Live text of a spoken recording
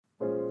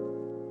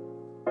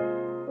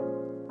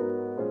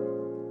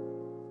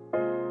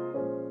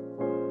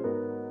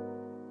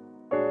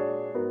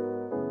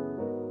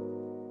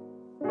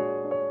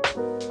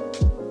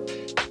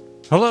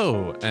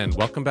Hello, and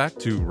welcome back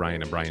to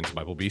Ryan and Brian's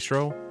Bible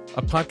Bistro,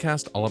 a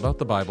podcast all about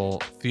the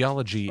Bible,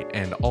 theology,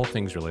 and all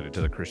things related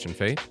to the Christian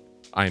faith.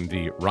 I'm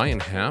the Ryan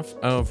half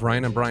of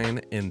Ryan and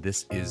Brian, and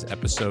this is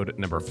episode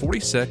number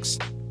 46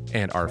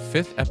 and our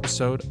fifth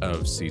episode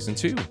of season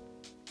 2.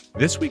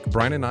 This week,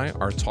 Brian and I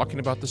are talking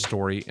about the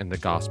story in the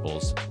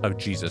Gospels of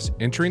Jesus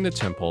entering the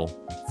temple,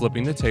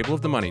 flipping the table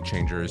of the money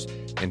changers,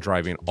 and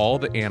driving all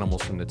the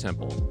animals from the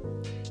temple.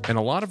 In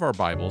a lot of our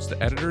Bibles,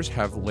 the editors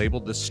have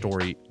labeled this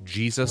story,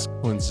 Jesus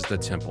Cleanses the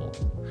Temple.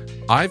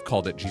 I've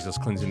called it Jesus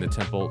Cleansing the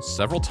Temple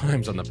several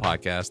times on the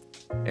podcast,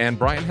 and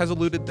Brian has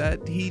alluded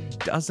that he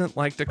doesn't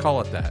like to call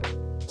it that.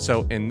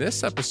 So in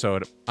this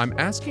episode, I'm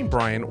asking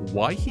Brian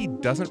why he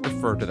doesn't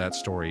refer to that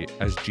story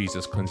as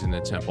Jesus Cleansing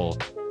the Temple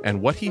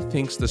and what he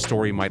thinks the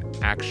story might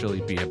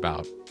actually be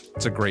about.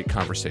 It's a great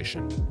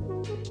conversation.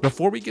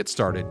 Before we get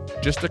started,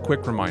 just a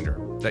quick reminder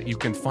that you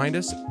can find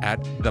us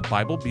at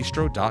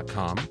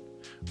thebiblebistro.com,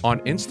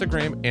 on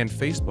Instagram and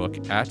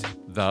Facebook at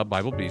The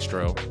Bible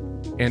Bistro,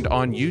 and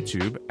on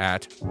YouTube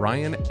at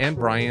Ryan and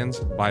Brian's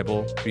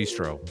Bible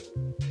Bistro.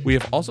 We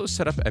have also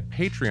set up a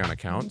Patreon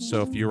account,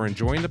 so if you're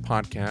enjoying the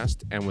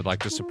podcast and would like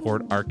to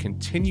support our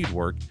continued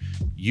work,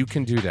 you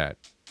can do that.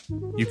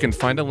 You can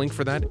find a link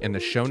for that in the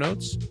show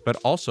notes, but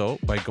also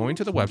by going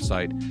to the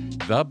website,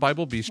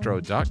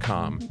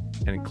 thebiblebistro.com,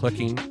 and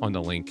clicking on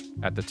the link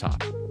at the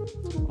top.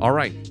 All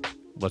right,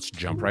 let's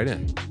jump right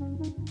in.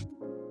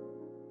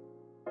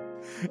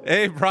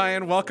 Hey,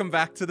 Brian, welcome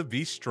back to the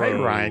Bistro. Hey,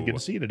 Ryan, good to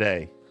see you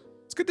today.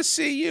 It's good to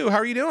see you. How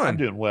are you doing? I'm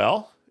doing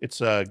well.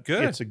 It's a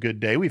good. It's a good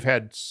day. We've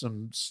had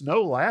some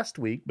snow last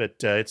week, but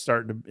it's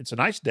a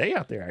nice day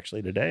out there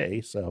actually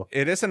today. So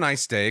it is a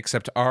nice day,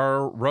 except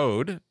our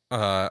road.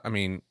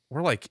 We're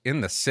like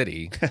in the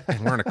city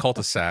and we're in a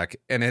cul-de-sac,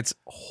 and it's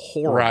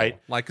horrible.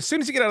 Right. Like as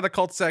soon as you get out of the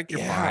cul-de-sac, you're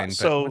fine. But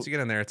so once you get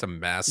in there, it's a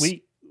mess.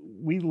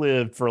 We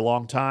lived for a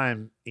long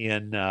time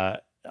in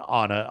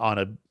on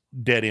a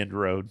dead end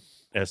road,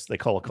 as they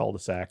call a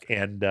cul-de-sac,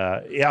 and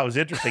it was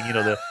interesting.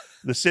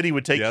 The city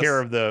would take care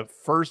of the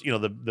first,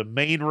 the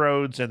main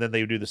roads, and then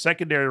they would do the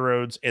secondary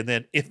roads, and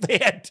then if they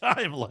had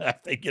time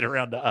left, they'd get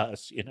around to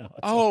us.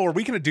 Are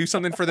we going to do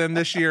something for them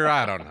this year?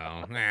 I don't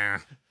know. Nah,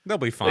 they'll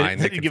be fine.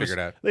 They can figure it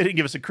out. They didn't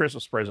give us a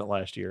Christmas present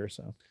last year,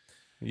 so.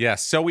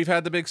 Yes, so we've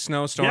had the big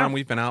snowstorm. Yeah.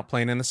 We've been out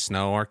playing in the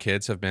snow. Our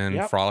kids have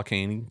been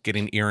frolicking,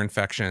 getting ear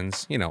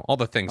infections. All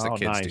the things that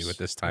kids do at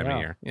this time of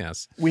year.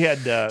 Yes, we had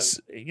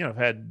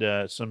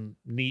some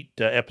neat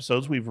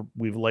episodes we've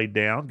laid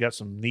down. Got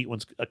some neat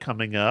ones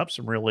coming up.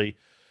 Some really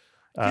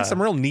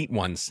some real neat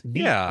ones.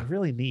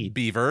 really neat.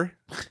 Beaver.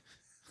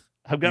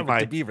 I've got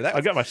my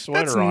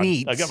sweater on.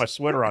 Neat. I got my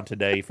sweater on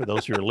today for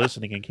those who are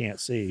listening and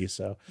can't see.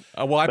 So,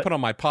 I put on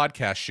my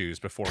podcast shoes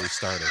before we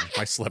started.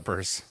 My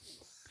slippers.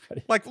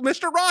 Like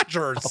Mr.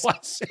 Rogers.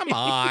 Come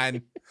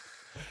on.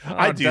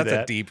 I do that's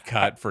that. A deep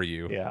cut for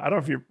you. Yeah. I don't know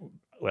if you're,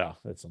 well,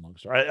 that's a long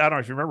story. I don't know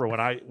if you remember when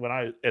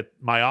I at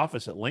my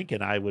office at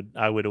Lincoln, I would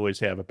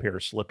always have a pair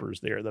of slippers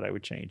there that I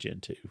would change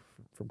into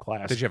from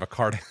class. Did you have a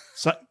card?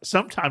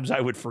 Sometimes I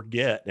would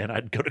forget and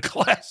I'd go to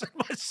class in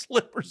my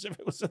slippers if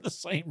it was in the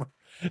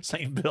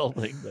same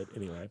building. But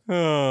anyway.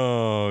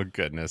 Oh,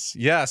 goodness.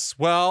 Yes.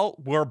 Well,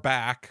 we're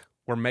back.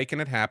 We're making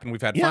it happen.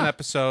 We've had fun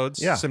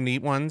episodes, some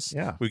neat ones.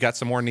 Yeah. We've got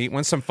some more neat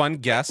ones, some fun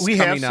guests we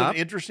coming have up.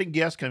 some interesting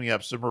guests coming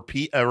up,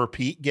 a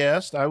repeat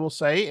guest, I will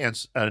say,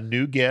 and a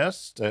new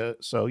guest.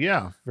 So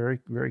yeah, very,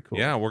 very cool.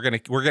 Yeah, we're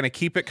gonna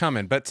keep it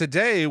coming. But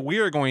today we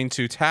are going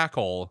to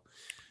tackle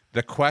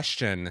the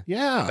question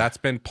that's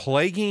been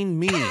plaguing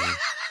me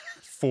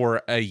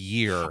for a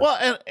year.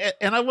 Well,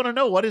 and I want to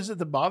know, what is it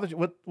that bothers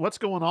you? What's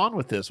going on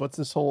with this? What's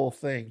this whole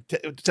thing?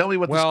 Tell me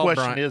what this question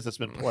Brian, is that's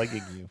been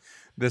plaguing you.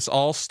 This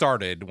all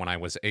started when I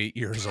was 8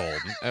 years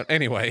old.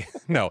 Anyway,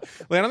 no,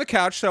 laying on the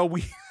couch. So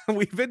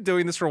we've been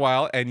doing this for a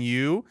while, and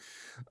you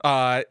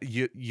know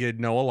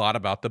a lot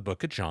about the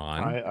Book of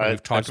John.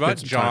 We've talked about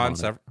John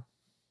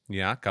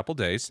a couple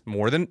days,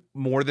 more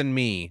than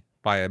me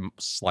by a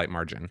slight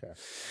margin.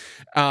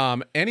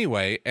 Okay.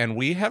 Anyway, and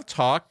we have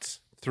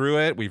talked through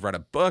it. We've read a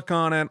book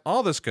on it,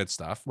 all this good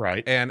stuff.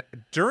 Right. And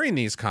during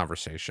these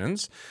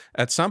conversations,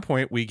 at some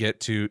point we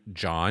get to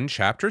John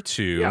chapter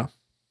 2. Yeah.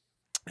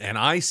 And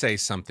I say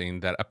something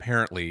that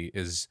apparently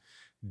is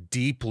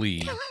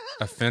deeply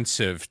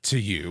offensive to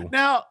you.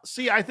 Now,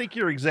 see, I think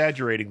you're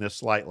exaggerating this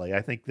slightly.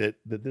 I think that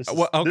this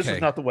is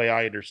not the way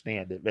I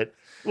understand it. But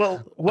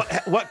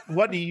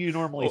what do you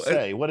normally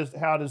say?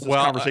 How does this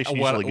conversation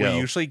usually go? We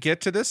usually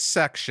get to this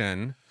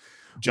section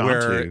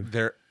John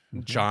 2.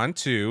 John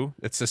 2.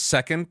 It's the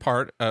second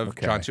part of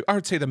John 2. I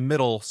would say the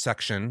middle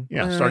section.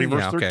 Yeah, starting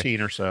verse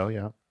 13 or so.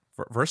 Yeah,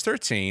 verse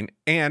 13,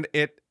 and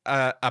it.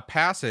 A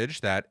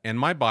passage that in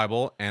my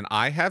Bible, and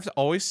I have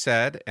always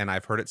said, and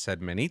I've heard it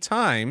said many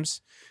times,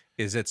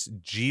 is it's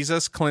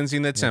Jesus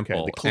cleansing the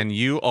temple. And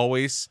you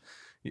always,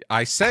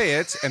 I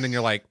say it, and then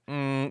you're like,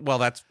 well,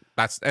 that's,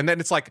 and then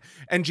it's like,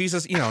 and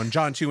Jesus, in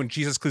John 2, when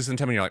Jesus cleanses the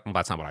temple, you're like, well,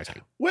 that's not what I say.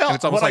 Well, and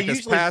it's almost like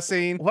this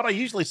passing. What I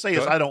usually say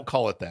is I don't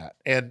call it that.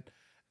 And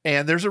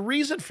there's a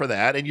reason for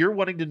that. And you're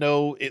wanting to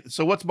know,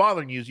 so what's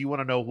bothering you is you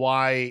want to know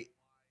why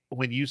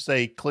when you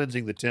say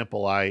cleansing the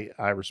temple, I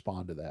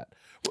respond to that.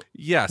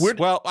 Yes.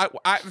 Well,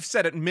 I've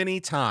said it many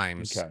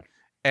times. Okay.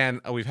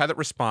 And we've had that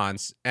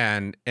response,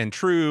 and in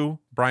true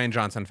Brian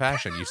Johnson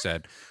fashion, you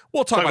said,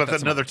 "We'll talk about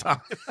that another time."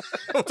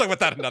 We'll talk about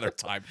that another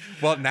time.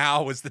 Well,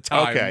 now is the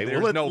time. Okay,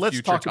 There's no let's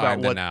future talk time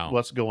about than now.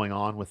 what's going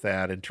on with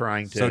that and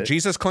trying to. So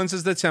Jesus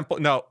cleanses the temple.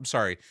 No,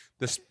 sorry,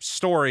 the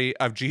story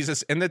of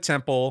Jesus in the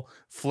temple,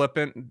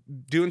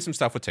 doing some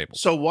stuff with tables.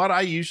 So what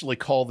I usually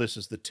call this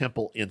is the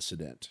temple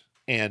incident,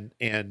 and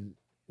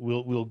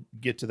we'll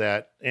get to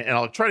that, and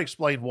I'll try to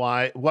explain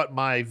what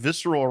my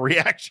visceral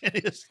reaction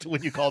is to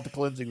when you call it the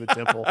cleansing the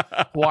temple,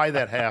 why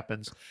that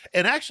happens.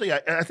 And actually,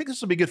 I think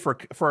this will be good for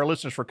our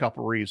listeners for a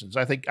couple of reasons.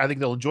 I think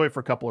they'll enjoy it for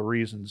a couple of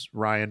reasons,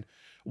 Ryan.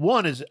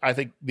 One is I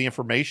think the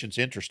information's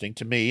interesting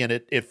to me, and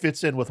it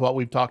fits in with what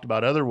we've talked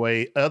about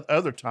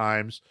other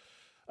times.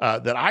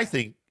 That I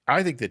think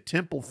the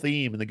temple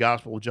theme in the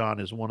Gospel of John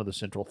is one of the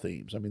central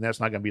themes. I mean, that's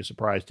not going to be a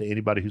surprise to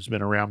anybody who's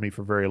been around me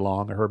for very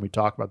long or heard me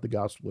talk about the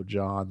Gospel of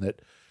John,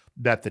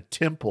 that the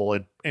temple,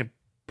 and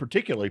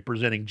particularly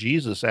presenting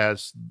Jesus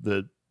as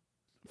the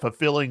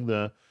fulfilling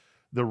the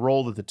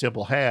role that the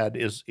temple had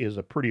is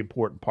a pretty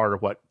important part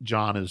of what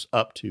John is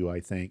up to, I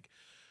think.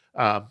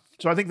 So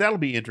I think that'll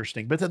be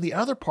interesting. But then the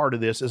other part of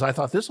this is I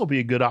thought this will be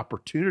a good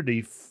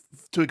opportunity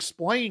to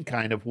explain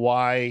kind of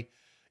why,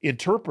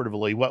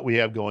 interpretively, what we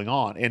have going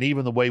on, and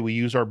even the way we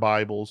use our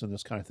Bibles and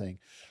this kind of thing.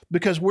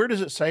 Because where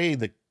does it say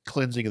the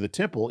cleansing of the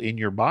temple in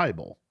your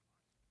Bible?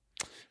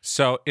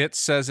 So it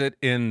says it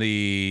in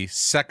the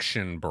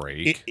section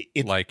break.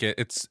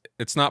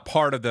 It's not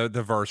part of the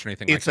verse or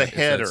anything like that. It's a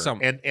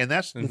header. And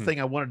that's the thing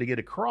I wanted to get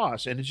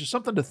across. And it's just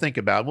something to think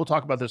about. We'll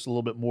talk about this a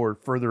little bit more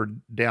further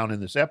down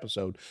in this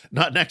episode,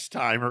 not next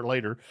time or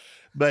later.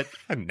 But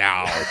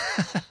now.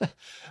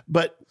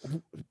 But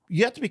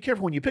you have to be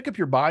careful when you pick up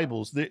your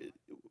Bibles.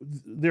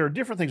 There are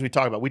different things we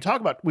talk about. We've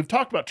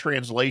talked about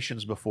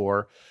translations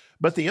before,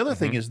 but the other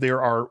thing is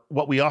there are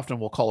what we often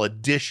will call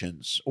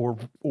editions or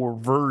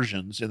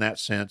versions in that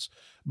sense.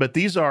 But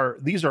these are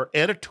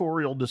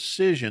editorial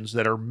decisions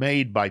that are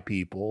made by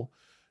people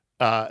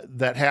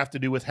that have to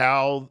do with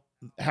how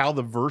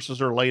the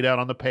verses are laid out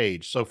on the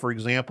page. So, for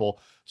example,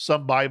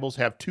 some Bibles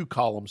have 2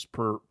 columns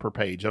per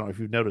page. I don't know if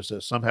you've noticed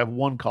this. Some have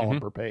 1 column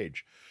per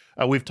page.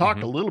 We've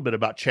talked a little bit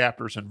about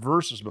chapters and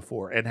verses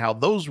before and how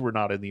those were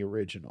not in the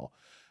original.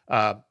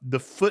 The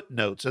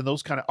footnotes and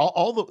those kind of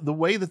all the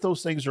way that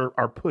those things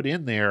are put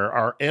in there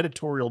are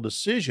editorial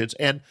decisions.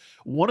 And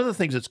one of the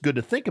things that's good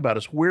to think about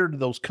is where do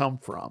those come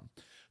from?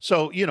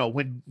 So,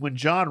 when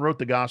John wrote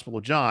the Gospel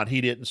of John,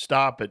 he didn't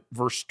stop at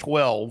verse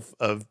 12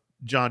 of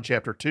John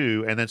chapter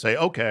 2 and then say,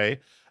 okay,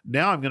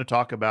 now I'm going to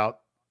talk about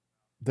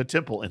the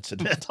temple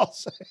incident, I'll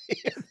say.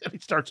 And he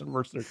starts in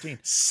verse 13.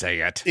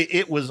 Say it.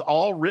 It was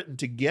all written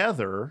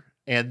together,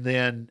 and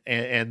then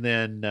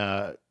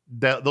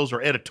those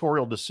are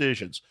editorial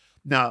decisions.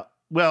 Now,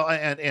 well,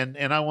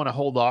 and I want to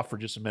hold off for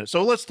just a minute.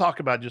 So let's talk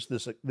about just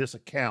this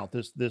account,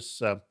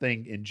 this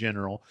thing in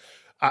general.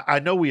 I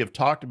know we have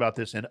talked about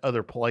this in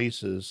other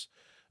places.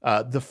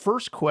 The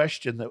first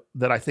question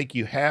that I think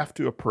you have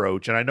to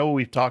approach, and I know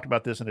we've talked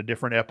about this in a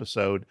different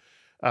episode,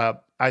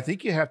 I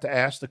think you have to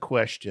ask the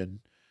question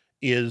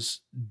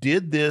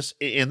did this,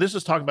 and this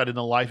is talking about in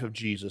the life of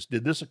Jesus,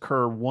 did this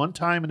occur one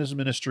time in his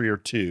ministry or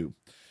 2?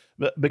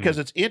 Because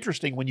it's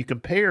interesting when you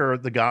compare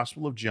the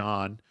Gospel of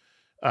John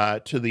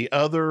to the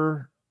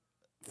other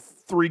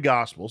 3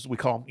 Gospels. We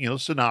call them,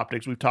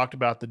 synoptics. We've talked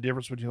about the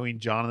difference between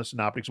John and the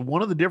synoptics.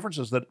 One of the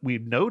differences that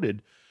we've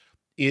noted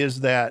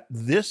is that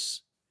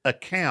this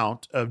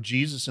account of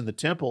Jesus in the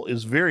temple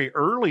is very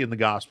early in the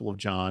Gospel of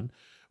John,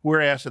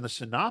 whereas in the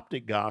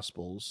synoptic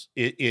Gospels,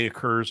 it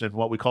occurs in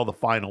what we call the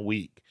final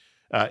week.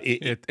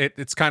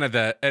 It's kind of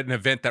an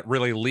event that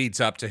really leads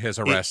up to his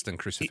arrest and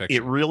crucifixion.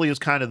 It really is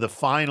kind of the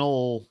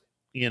final,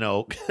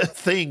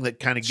 thing that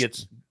kind of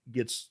gets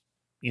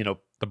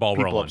the ball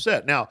people rolling.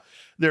 Upset. Now,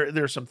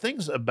 there are some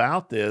things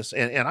about this,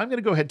 and I'm going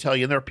to go ahead and tell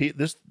you, and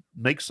this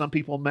makes some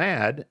people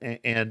mad,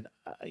 and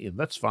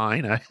that's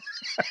fine.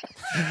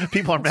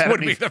 People are mad at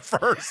me. Wouldn't be the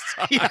first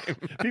time. Yeah,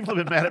 people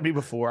have been mad at me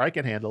before. I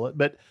can handle it,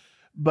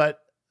 but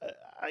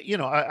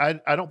I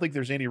don't think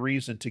there's any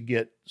reason to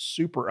get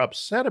super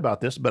upset about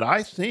this, but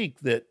I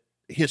think that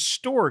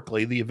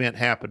historically the event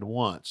happened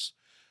once.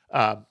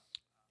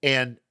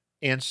 And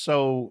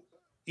so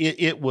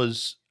it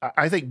was,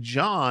 I think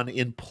John,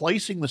 in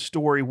placing the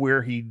story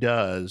where he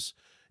does,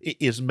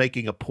 is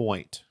making a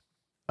point.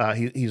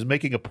 He's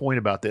making a point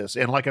about this.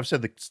 And like I've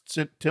said,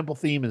 the temple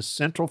theme is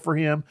central for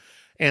him.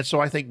 And so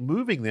I think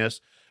moving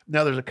this,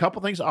 now there's a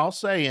couple things I'll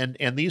say,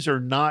 and these are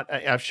not,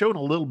 I've shown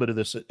a little bit of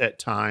this at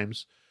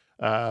times.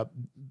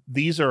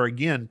 These are,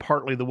 again,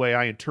 partly the way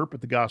I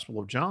interpret the Gospel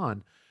of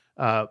John.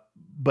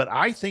 But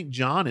I think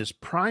John is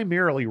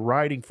primarily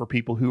writing for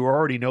people who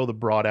already know the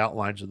broad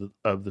outlines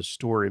of the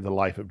story of the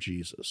life of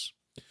Jesus.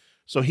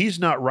 So he's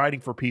not writing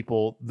for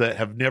people that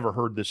have never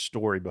heard this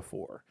story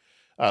before.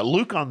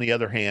 Luke, on the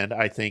other hand,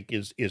 I think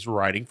is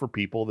writing for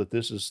people that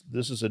this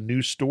is a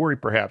new story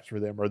perhaps for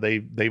them, or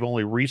they've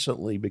only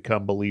recently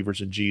become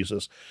believers in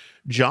Jesus.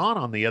 John,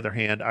 on the other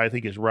hand, I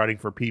think is writing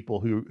for people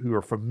who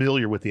are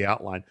familiar with the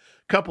outline.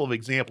 A couple of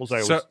examples.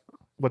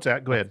 What's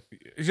that? Go ahead.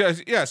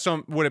 Yeah.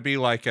 So would it be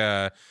like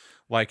a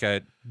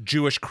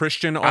Jewish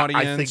Christian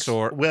audience, I think,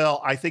 or?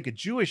 Well, I think a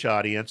Jewish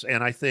audience,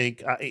 and I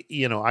think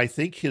I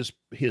think his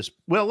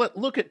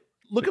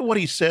look at what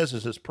he says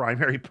is his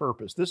primary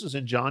purpose. This is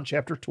in John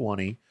chapter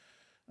 20.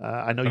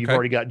 I know you've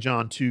already got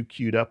John 2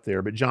 queued up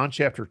there, but John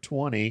chapter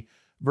 20,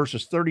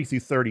 verses 30 through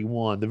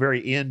 31, the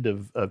very end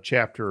of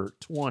chapter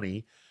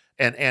 20.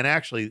 And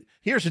actually,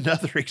 here's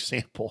another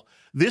example.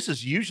 This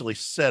is usually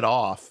set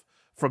off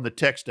from the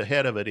text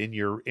ahead of it in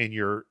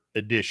your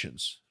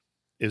editions.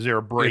 Is there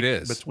a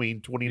break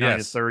between 29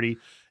 and 30?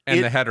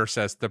 And the header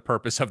says the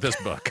purpose of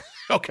this book.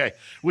 Okay,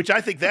 which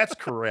I think that's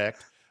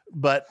correct.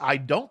 But I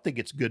don't think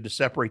it's good to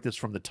separate this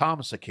from the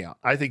Thomas account.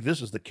 I think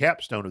this is the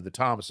capstone of the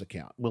Thomas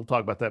account. We'll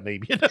talk about that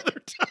maybe another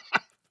time.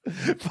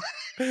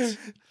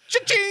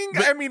 Cha-ching!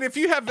 I mean,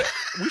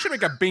 we should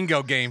make a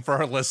bingo game for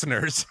our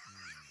listeners.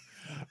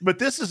 But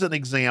this is an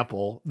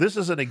example. This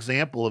is an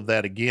example of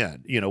that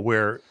again,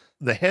 where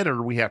the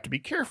header we have to be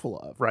careful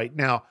of, right?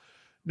 Now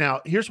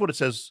here's what it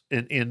says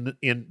in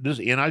this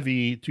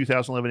NIV,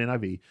 2011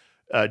 NIV.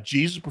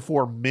 Jesus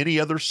performed many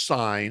other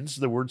signs.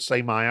 The word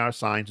semai,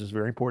 signs, is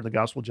very important in the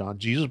Gospel of John.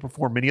 Jesus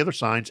performed many other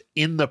signs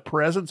in the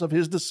presence of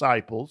his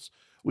disciples.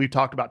 We've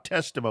talked about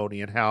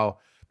testimony and how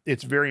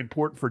it's very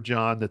important for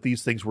John that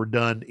these things were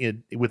done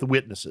with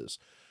witnesses.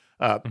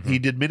 He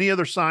did many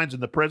other signs in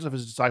the presence of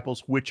his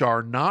disciples, which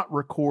are not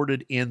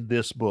recorded in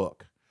this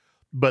book.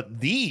 But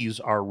these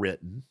are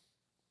written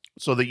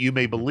so that you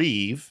may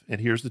believe,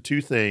 and here's the two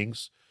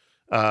things.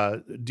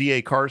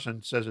 D.A.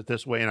 Carson says it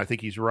this way, and I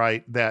think he's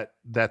right, that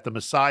the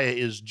Messiah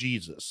is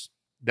Jesus,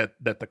 that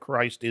the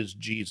Christ is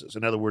Jesus.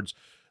 In other words,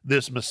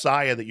 this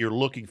Messiah that you're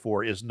looking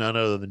for is none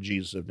other than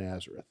Jesus of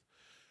Nazareth,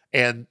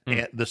 and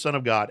the Son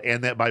of God,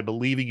 and that by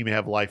believing you may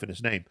have life in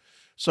his name.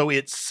 So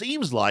it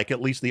seems like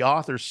at least the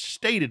author's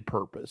stated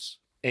purpose,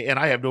 and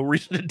I have no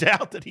reason to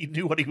doubt that he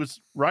knew what he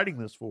was writing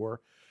this for,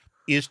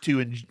 is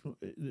to,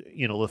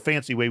 the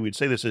fancy way we'd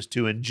say this is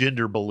to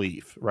engender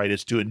belief, right?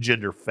 It's to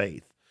engender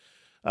faith.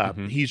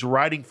 He's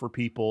writing for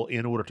people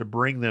in order to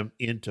bring them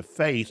into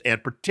faith,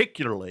 and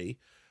particularly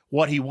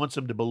what he wants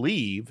them to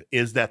believe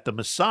is that the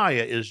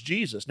Messiah is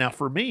Jesus. Now,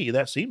 for me,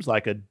 that seems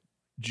like a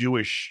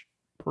Jewish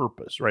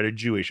purpose, right? A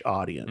Jewish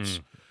audience.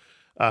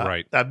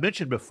 Right. I've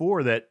mentioned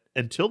before that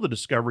until the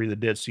discovery of the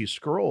Dead Sea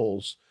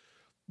Scrolls,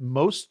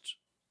 most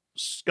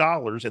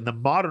scholars in the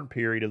modern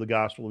period of the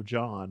Gospel of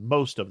John,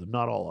 most of them,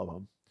 not all of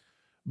them,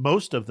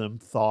 most of them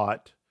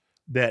thought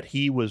that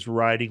he was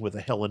writing with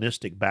a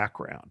Hellenistic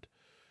background.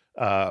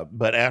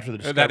 But after the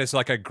discovery, that is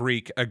like a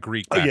Greek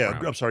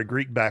background. I'm sorry,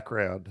 Greek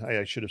background.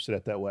 I should have said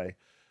it that way.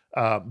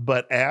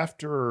 But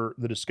after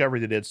the discovery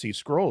of the Dead Sea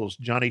Scrolls,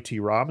 John A.T.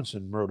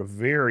 Robinson wrote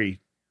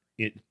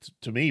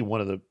to me,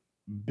 one of the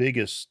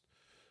biggest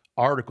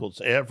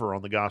articles ever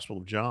on the Gospel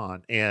of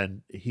John.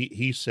 And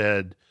he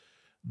said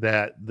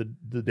that the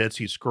Dead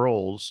Sea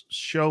Scrolls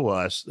show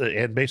us,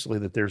 and basically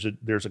that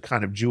there's a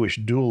kind of Jewish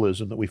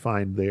dualism that we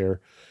find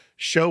there,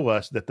 show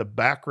us that the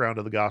background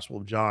of the Gospel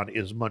of John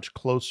is much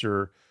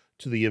closer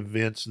to the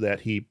events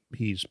that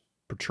he's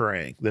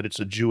portraying, that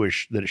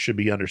it should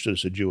be understood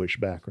as a Jewish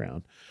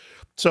background.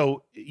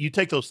 So you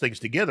take those things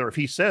together. If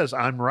he says,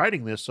 I'm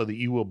writing this so that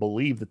you will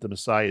believe that the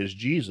Messiah is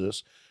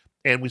Jesus,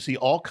 and we see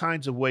all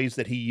kinds of ways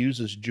that he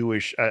uses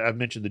I've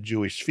mentioned the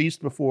Jewish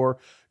feast before,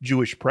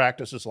 Jewish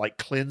practices like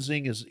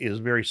cleansing is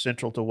very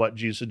central to what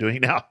Jesus is doing.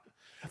 Now,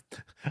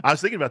 I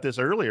was thinking about this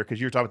earlier because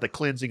you were talking about the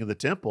cleansing of the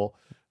temple.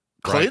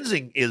 Right.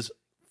 Cleansing is,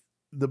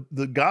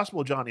 the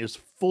Gospel of John is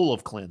full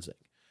of cleansing.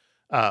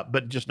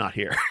 But just not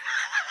here.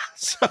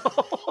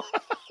 I'll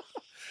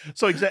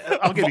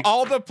give you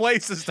all the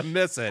places to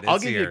miss it. I'll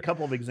give you a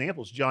couple of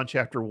examples. John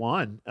chapter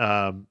 1,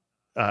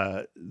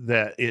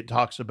 that it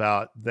talks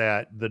about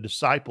that the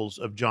disciples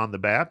of John the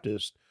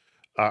Baptist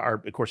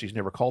are, of course, he's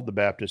never called the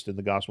Baptist in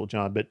the Gospel of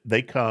John, but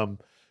they come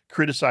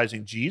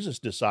criticizing Jesus'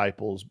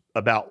 disciples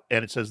about,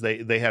 and it says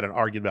they had an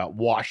argument about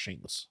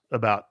washings,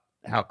 about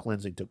how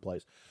cleansing took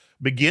place.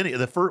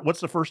 What's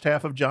the first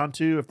half of John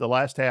 2? If the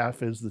last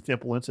half is the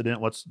temple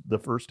incident, what's the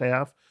first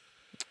half?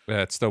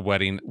 That's the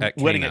wedding at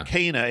Cana. Wedding at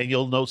Cana, and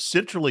you'll know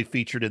centrally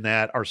featured in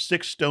that are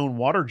 6 stone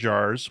water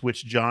jars,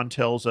 which John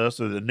tells us,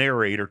 or the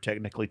narrator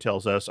technically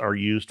tells us, are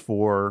used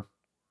for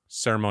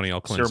ceremonial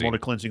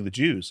cleansing of the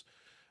Jews.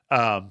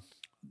 John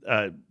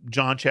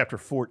chapter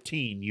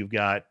 14, you've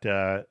got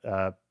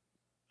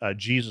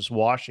Jesus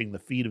washing the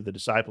feet of the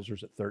disciples, or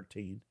is it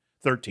 13?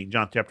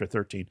 John chapter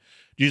 13.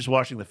 Jesus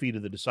washing the feet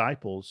of the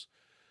disciples,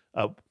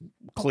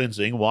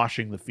 cleansing,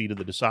 washing the feet of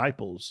the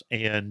disciples.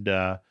 And,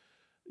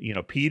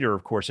 Peter,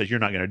 of course, says, you're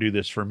not going to do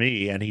this for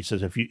me. And he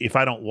says, if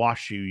I don't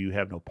wash you, you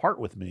have no part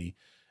with me.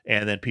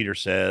 And then Peter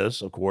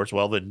says, of course,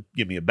 well, then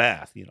give me a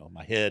bath,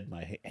 my head,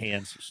 my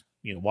hands,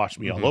 wash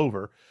me all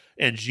over.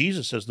 And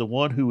Jesus says, the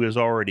one who is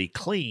already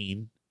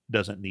clean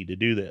need to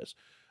do this.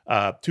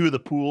 Two of the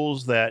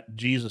pools that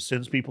Jesus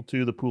sends people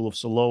to, the pool of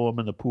Siloam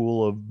and the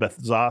pool of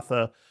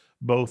Bethzatha,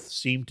 both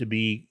seem to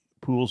be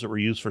pools that were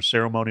used for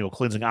ceremonial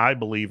cleansing. I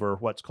believe are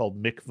what's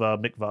called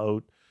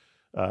mikvaot,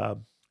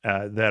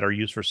 that are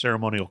used for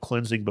ceremonial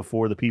cleansing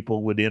before the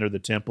people would enter the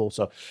temple.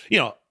 So,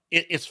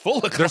 it's full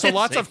of cleansing. There's a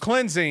lots of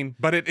cleansing,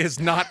 but it is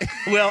not.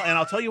 Well, and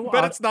I'll tell you what.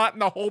 But it's not in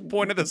the whole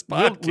point of this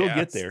podcast. We'll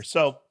get there.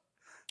 So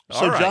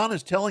right. John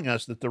is telling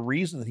us that the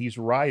reason that he's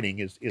writing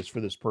is for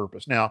this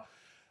purpose. Now,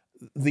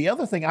 the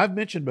other thing I've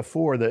mentioned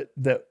before, that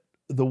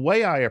the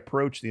way I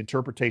approach the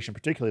interpretation,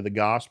 particularly the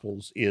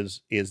Gospels,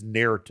 is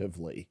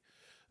narratively.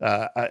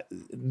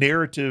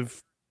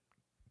 Narrative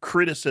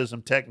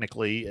criticism,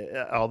 technically,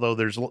 although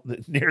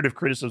narrative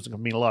criticism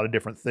can mean a lot of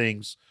different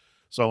things,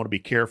 so I want to be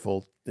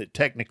careful. That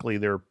technically,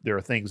 there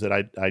are things that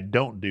I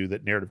don't do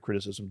that narrative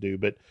criticism do,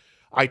 but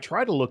I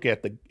try to look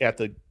at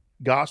the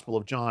Gospel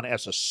of John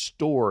as a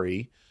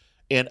story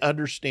and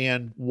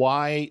understand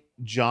why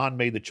John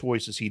made the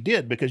choices he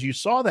did, because you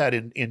saw that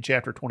in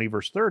chapter 20,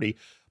 verse 30.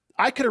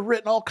 I could have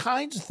written all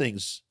kinds of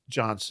things,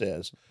 John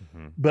says,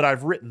 but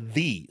I've written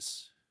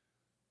these.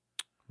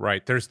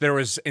 Right. There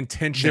was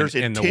intention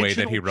in the way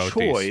that he wrote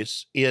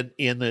choice these.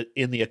 in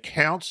the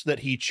accounts that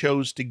he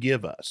chose to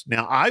give us.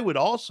 Now, I would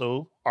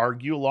also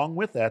argue along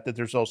with that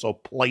there's also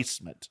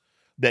placement,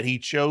 that he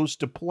chose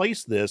to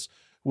place this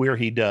where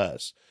he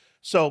does.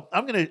 So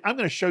I'm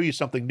gonna show you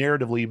something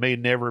narratively you may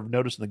never have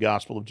noticed in the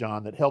Gospel of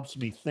John that helps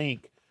me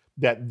think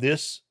that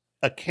this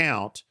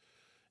account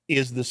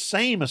is the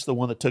same as the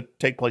one that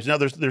take place. Now,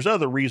 there's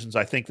other reasons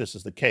I think this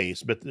is the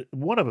case, but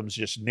one of them is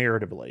just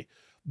narratively,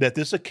 that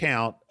this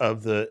account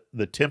of the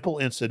temple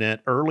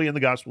incident early in the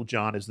Gospel of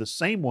John is the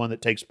same one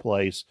that takes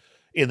place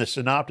in the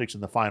Synoptics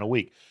in the final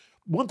week.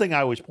 One thing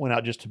I always point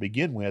out just to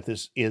begin with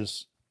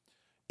is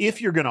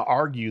if you're going to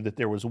argue that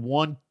there was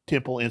one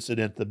temple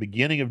incident at the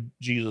beginning of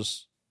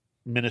Jesus'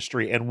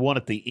 ministry and one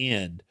at the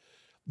end,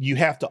 you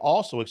have to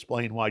also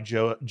explain why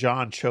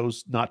John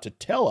chose not to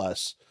tell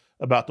us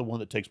about the one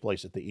that takes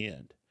place at the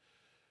end.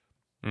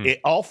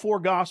 All four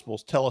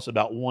Gospels tell us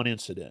about one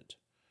incident.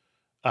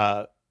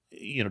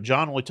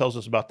 John only tells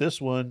us about this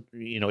one,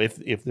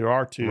 if there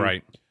are two.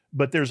 Right.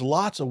 But there's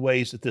lots of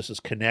ways that this is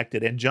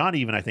connected. And John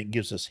even, I think,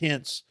 gives us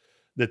hints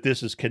that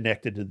this is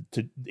connected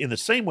to in the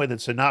same way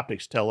that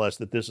Synoptics tell us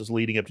that this is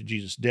leading up to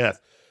Jesus'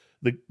 death.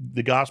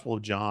 The Gospel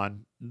of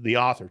John, the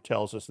author,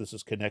 tells us this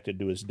is connected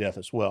to his death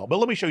as well. But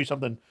let me show you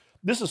something.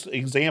 This is an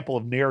example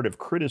of narrative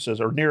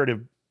criticism, or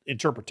narrative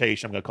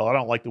interpretation, I'm going to call it. I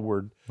don't like the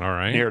word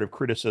narrative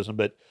criticism,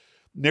 but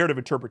narrative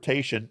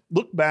interpretation.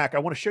 Look back. I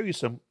want to show you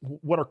some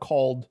what are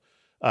called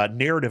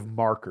narrative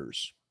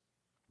markers.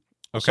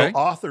 Okay. So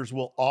authors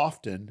will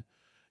often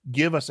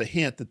give us a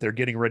hint that they're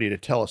getting ready to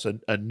tell us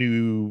a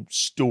new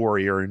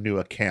story or a new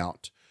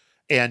account.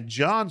 And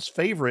John's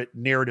favorite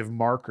narrative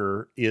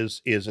marker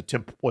is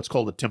what's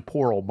called a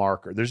temporal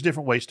marker. There's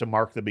different ways to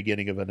mark the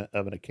beginning of an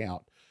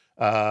account.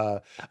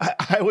 When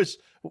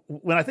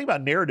I think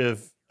about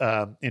narrative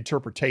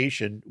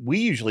interpretation, we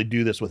usually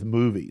do this with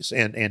movies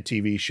and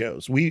TV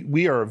shows.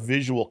 We are a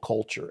visual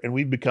culture, and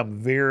we've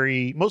become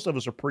most of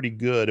us are pretty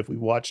good if we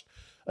watched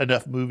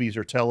enough movies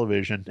or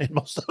television, and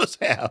most of us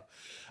have.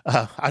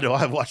 I know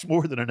I've watched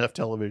more than enough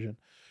television.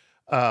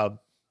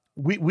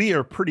 We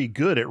are pretty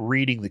good at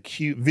reading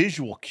the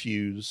visual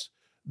cues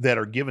that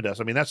are given to us.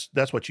 I mean,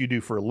 that's what you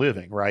do for a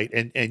living, right?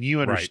 And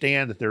you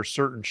understand that there are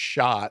certain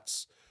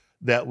shots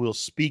that will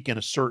speak in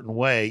a certain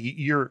way.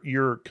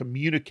 You're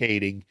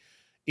communicating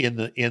in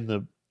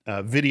the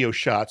video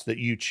shots that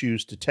you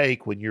choose to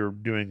take when you're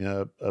doing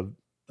a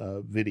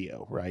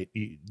video, right?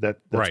 That's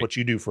right. What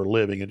you do for a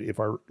living. And if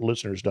our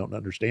listeners don't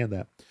understand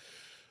that,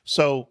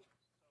 so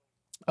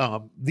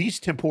these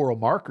temporal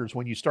markers,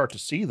 when you start to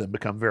see them,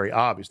 become very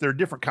obvious. There are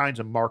different kinds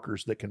of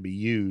markers that can be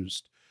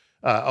used.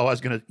 I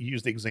was going to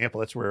use the example.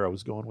 That's where I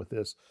was going with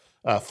this.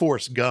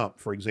 Forrest Gump,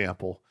 for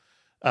example,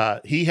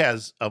 he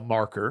has a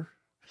marker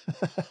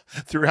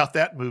throughout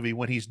that movie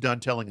when he's done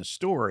telling a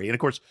story. And of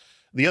course,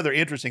 the other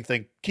interesting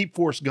thing, keep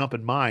Forrest Gump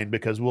in mind,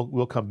 because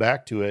we'll come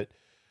back to it.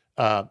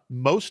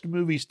 Most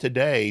movies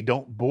today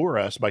don't bore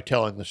us by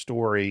telling the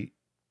story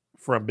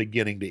from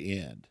beginning to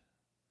end,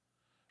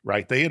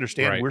 right? They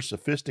understand we're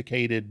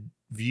sophisticated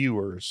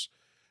viewers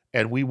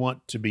and we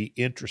want to be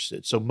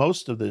interested. So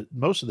most of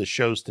the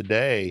shows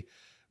today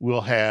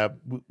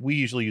we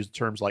usually use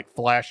terms like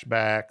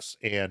flashbacks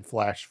and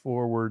flash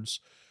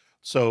forwards.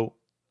 So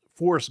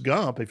Forrest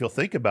Gump, if you'll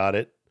think about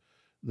it,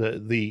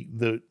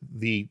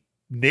 the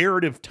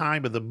narrative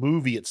time of the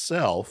movie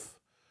itself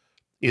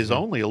is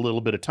only a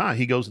little bit of time.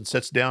 He goes and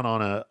sits down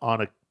on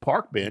a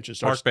park bench and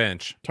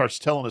starts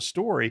telling a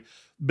story.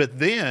 But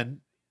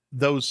then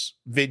those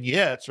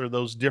vignettes or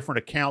those different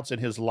accounts in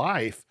his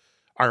life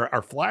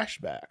are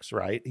flashbacks,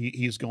 right?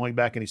 He's going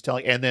back and he's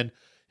telling, and then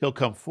he'll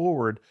come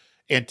forward.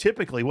 And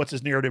typically, what's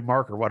his narrative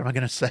marker? What am I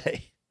going to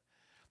say?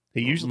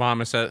 He usually,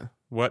 Mama said,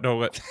 what? No,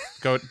 what?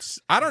 Go.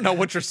 I don't know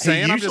what you're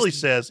saying. He usually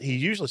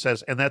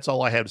says, and that's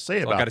all I have to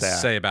say about that.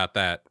 Say about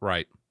that,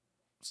 right?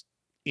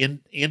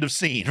 end of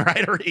scene,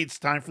 right? Or it's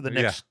time for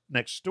the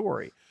next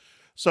story.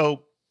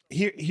 So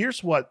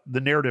here's what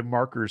the narrative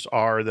markers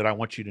are that I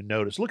want you to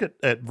notice. Look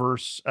at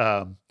verse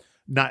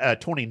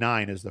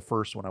 29 is the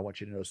first one I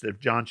want you to notice.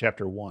 John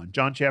chapter 1.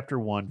 John chapter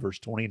 1, verse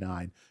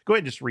 29. Go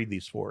ahead and just read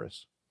these for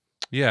us.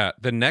 Yeah.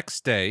 The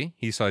next day,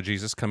 he saw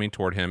Jesus coming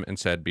toward him and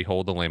said,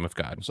 "Behold, the Lamb of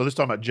God." So this is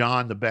talking about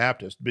John the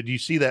Baptist. But do you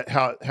see that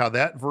how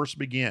that verse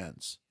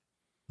begins?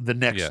 The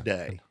next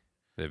day.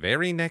 The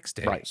very next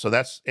day. Right. So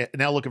that's,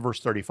 now look at verse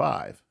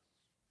 35.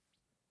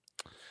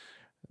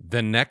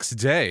 The next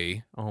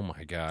day, oh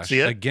my gosh. See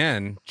it?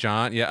 Again,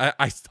 John,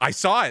 I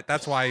saw it.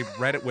 That's why I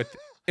read it with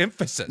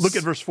emphasis. Look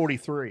at verse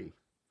 43.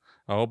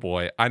 Oh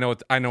boy. I know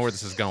where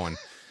this is going.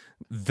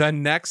 The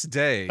next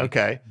day,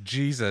 okay,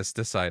 Jesus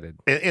decided.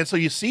 And so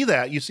you see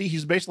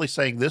he's basically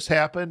saying this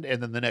happened,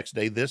 and then the next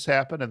day this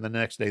happened, and the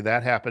next day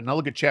that happened. Now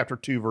look at chapter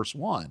 2, verse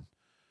 1.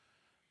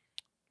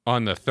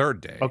 On the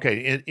third day.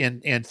 Okay,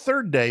 and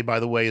third day, by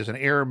the way, is an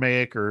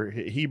Aramaic or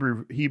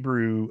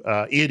Hebrew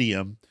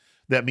idiom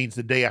that means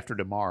the day after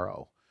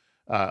tomorrow.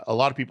 A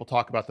lot of people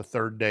talk about the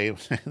third day.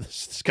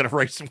 This is going to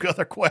raise some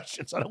other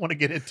questions I don't want to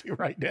get into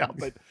right now.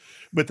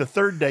 But the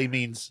third day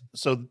means,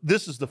 so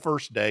this is the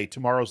first day,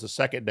 tomorrow's the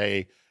second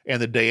day,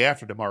 and the day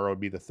after tomorrow would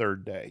be the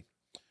third day.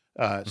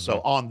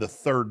 So on the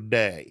third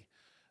day,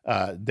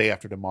 day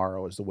after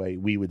tomorrow is the way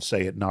we would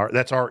say it.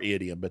 That's our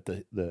idiom, but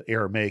the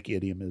Aramaic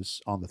idiom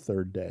is on the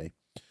third day.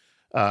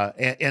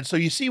 And so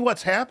you see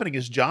what's happening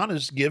is John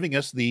is giving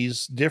us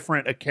these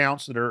different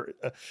accounts that are,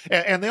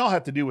 and they all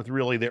have to do with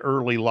really the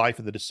early life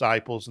of the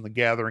disciples and the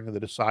gathering of the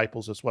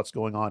disciples. Is what's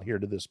going on here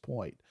to this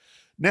point.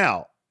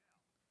 Now,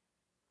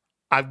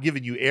 I've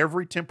given you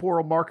every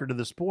temporal marker to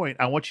this point.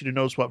 I want you to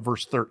notice what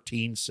verse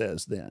 13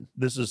 says then.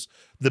 This is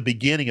the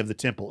beginning of the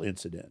temple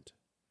incident.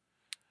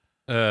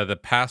 The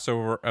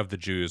Passover of the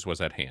Jews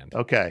was at hand.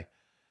 Okay.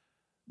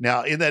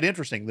 Now, isn't that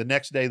interesting? The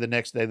next day,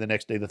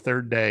 the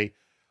third day,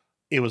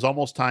 it was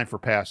almost time for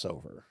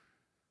Passover.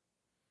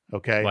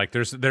 Okay. Like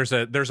there's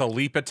a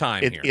leap of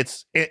time here.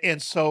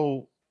 And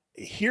so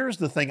here's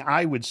the thing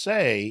I would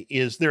say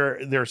is there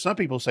are some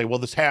people who say, well,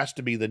 this has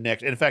to be the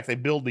next. And in fact, they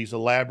build these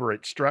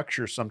elaborate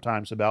structures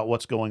sometimes about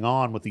what's going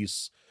on with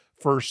these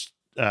first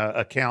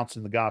accounts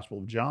in the Gospel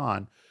of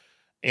John.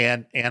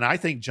 And I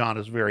think John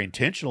is very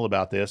intentional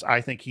about this.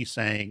 I think he's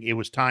saying it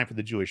was time for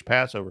the Jewish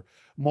Passover.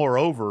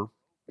 Moreover,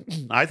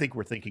 I think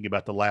we're thinking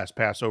about the last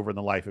Passover in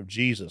the life of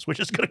Jesus, which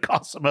is going to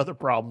cause some other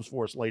problems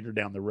for us later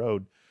down the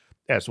road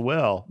as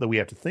well that we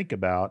have to think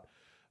about.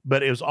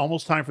 But it was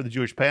almost time for the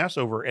Jewish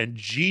Passover, and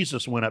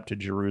Jesus went up to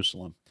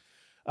Jerusalem.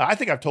 I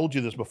think I've told you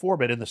this before,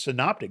 but in the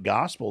Synoptic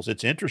Gospels,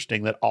 it's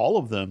interesting that all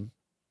of them,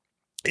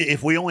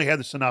 if we only had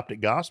the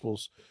Synoptic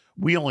Gospels,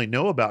 we only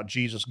know about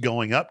Jesus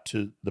going up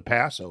to the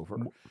Passover.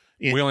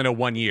 We only know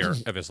 1 year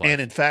of his life.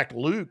 And in fact,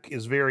 Luke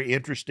is very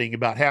interesting.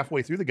 About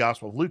halfway through the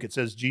Gospel of Luke, it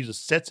says Jesus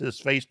sets his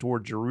face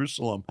toward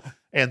Jerusalem,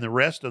 and the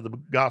rest of the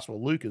Gospel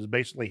of Luke is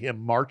basically him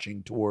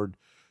marching toward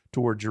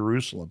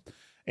Jerusalem.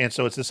 And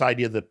so it's this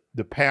idea that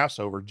the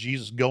Passover,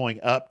 Jesus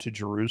going up to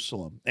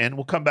Jerusalem. And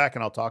we'll come back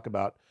and I'll talk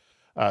about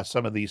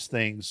some of these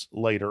things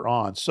later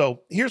on.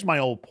 So here's my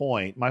whole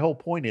point. My whole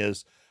point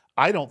is,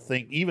 I don't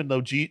think, even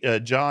though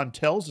John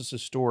tells us a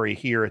story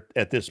here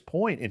at this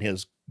point in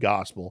his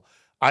gospel,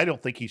 I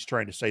don't think he's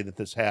trying to say that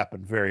this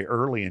happened very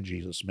early in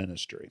Jesus'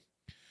 ministry.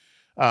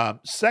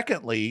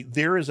 Secondly,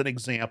 there is an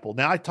example.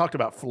 Now, I talked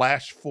about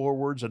flash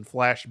forwards and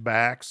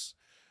flashbacks.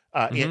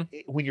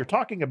 When you're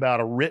talking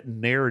about a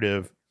written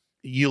narrative,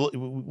 we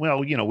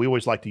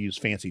always like to use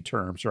fancy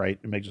terms, right?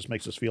 It just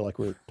makes us feel like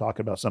we're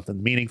talking about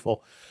something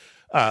meaningful.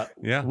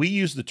 We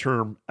use the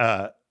term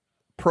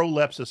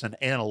prolepsis and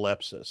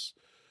analepsis.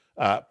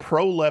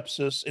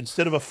 Prolepsis,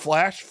 instead of a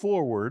flash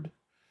forward,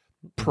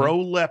 a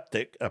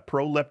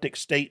proleptic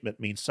statement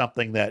means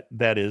something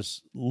that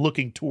is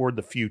looking toward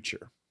the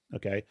future.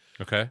 Okay.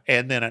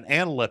 And then an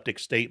analeptic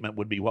statement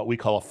would be what we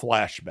call a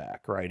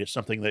flashback, right? It's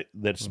something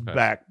that's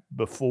back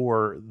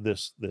before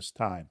this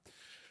time.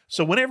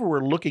 So whenever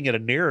we're looking at a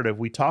narrative,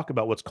 we talk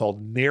about what's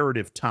called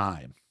narrative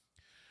time.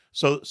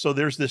 So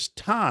there's this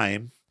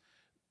time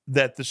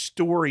that the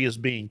story is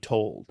being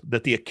told,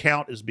 that the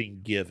account is being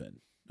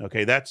given.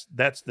 Okay, that's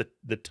the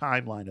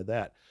timeline of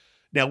that.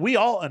 Now, we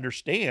all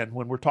understand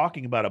when we're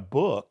talking about a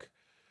book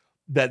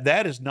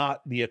that is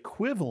not the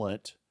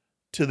equivalent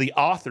to the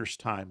author's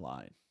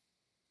timeline.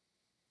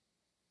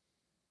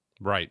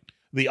 Right.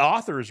 The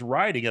author is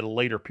writing at a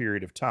later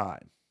period of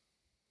time.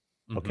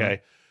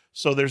 Okay.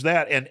 So there's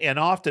that. And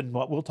often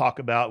what we'll talk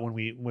about when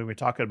we're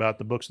talking about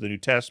the books of the New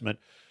Testament,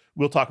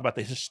 we'll talk about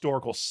the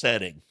historical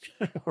setting,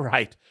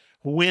 right?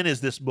 When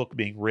is this book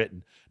being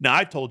written? Now,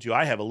 I told you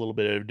I have a little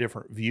bit of a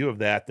different view of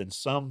that than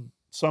some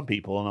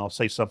people, and I'll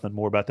say something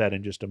more about that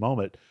in just a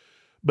moment.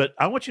 But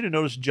I want you to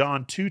notice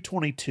John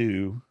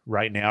 2:22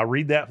 right now.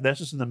 Read that. That's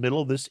just in the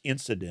middle of this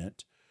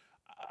incident.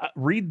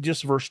 Read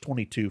just verse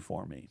 22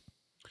 for me.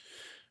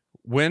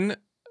 When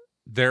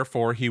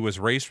Therefore, he was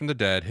raised from the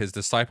dead. His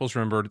disciples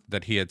remembered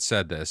that he had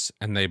said this,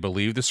 and they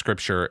believed the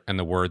scripture and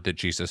the word that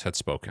Jesus had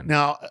spoken.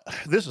 Now,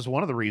 this is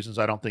one of the reasons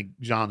I don't think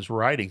John's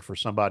writing for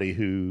somebody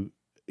who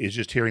is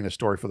just hearing the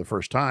story for the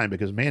first time,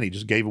 because, man, he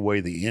just gave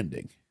away the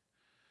ending,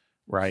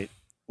 right?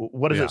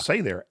 What does it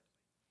say there?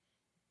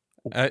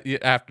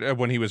 After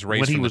when he was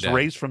raised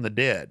raised from the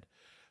dead.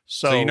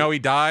 So he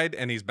died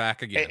and he's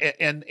back again.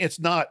 And it's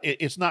not,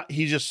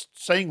 he's just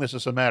saying this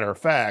as a matter of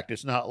fact.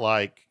 It's not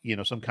like,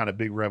 some kind of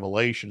big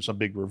revelation, some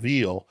big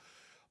reveal.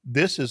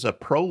 This is a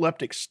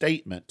proleptic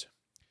statement.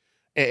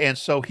 And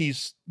so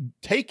he's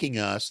taking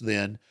us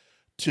then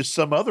to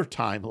some other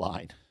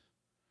timeline,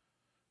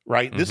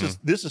 right? Mm-hmm.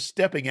 This is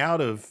stepping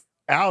out of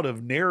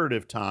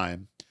narrative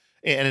time.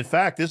 And in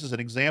fact, this is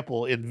an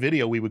example in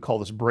video. We would call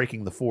this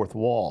breaking the fourth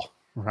wall,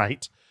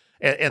 right?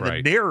 And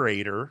right. The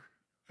narrator,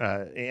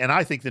 and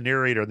I think the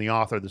narrator and the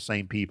author are the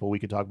same people. We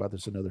could talk about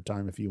this another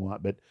time if you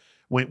want. But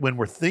when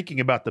we're thinking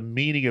about the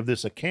meaning of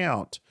this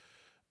account,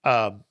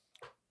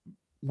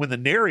 when the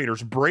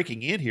narrator's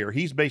breaking in here,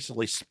 he's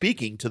basically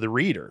speaking to the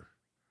reader.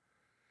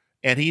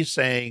 And he's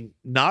saying,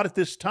 not at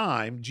this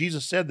time.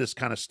 Jesus said this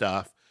kind of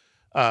stuff.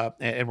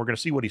 And we're going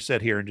to see what he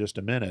said here in just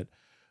a minute.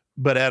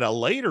 But at a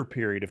later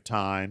period of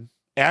time,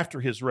 after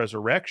his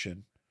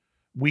resurrection,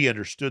 we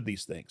understood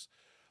these things.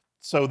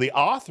 So the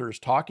author is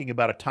talking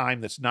about a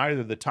time that's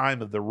neither the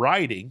time of the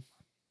writing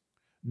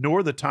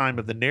nor the time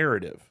of the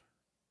narrative.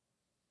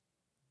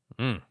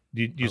 Do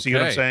you see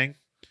what I'm saying?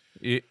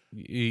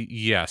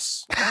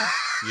 Yes.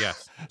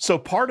 Yes. So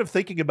part of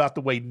thinking about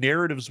the way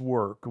narratives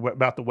work,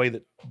 about the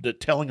way that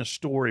telling a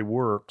story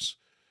works,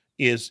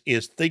 is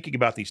thinking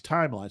about these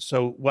timelines.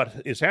 So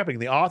what is happening?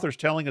 The author's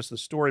telling us the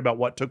story about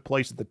what took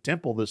place at the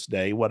temple this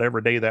day, whatever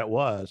day that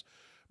was.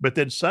 But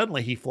then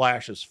suddenly he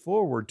flashes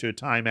forward to a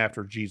time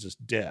after Jesus'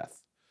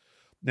 death.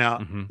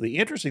 Now, The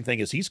interesting thing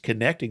is he's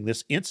connecting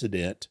this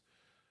incident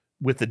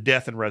with the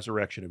death and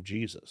resurrection of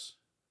Jesus,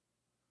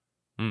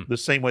 the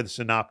same way the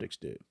synoptics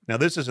do. Now,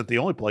 this isn't the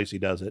only place he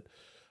does it.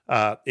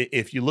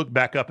 If you look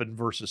back up in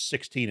verses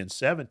 16 and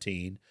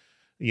 17,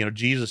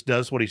 Jesus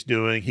does what he's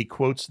doing. He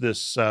quotes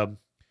this, to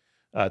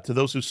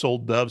those who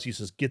sold doves, he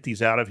says, "Get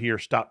these out of here.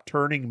 Stop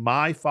turning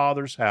my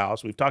Father's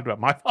house." We've talked about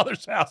my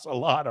Father's house a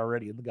lot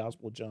already in the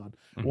Gospel of John.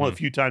 One of the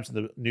few times in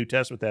the New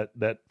Testament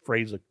that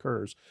phrase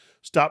occurs.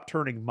 "Stop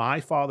turning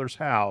my Father's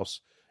house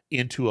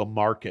into a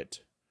market."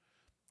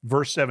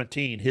 Verse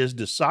 17, his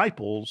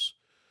disciples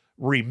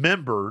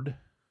remembered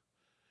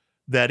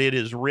that it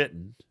is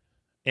written.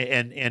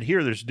 And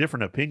here there's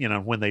different opinion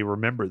on when they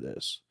remember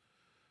this.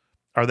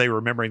 Are they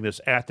remembering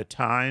this at the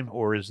time,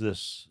 or is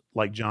this,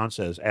 like John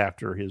says,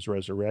 after his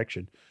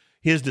resurrection?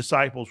 His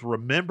disciples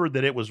remembered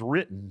that it was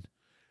written,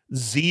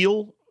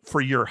 "Zeal for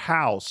your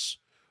house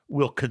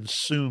will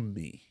consume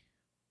me."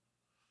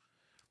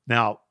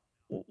 Now,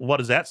 what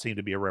does that seem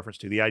to be a reference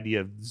to? The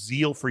idea of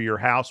zeal for your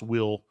house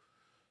will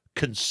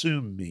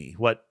consume me.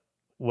 What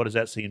does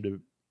that seem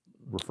to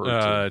refer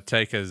to?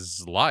 Take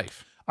his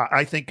life.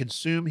 I think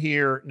consume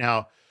here.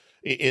 Now,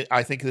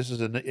 I think this is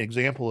an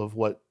example of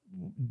what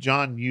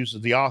John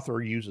uses, the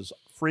author uses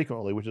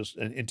frequently, which is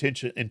an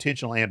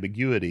intentional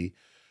ambiguity.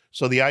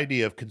 So the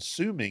idea of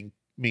consuming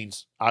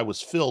means I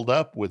was filled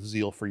up with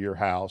zeal for your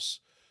house,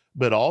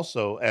 but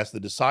also as the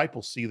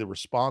disciples see the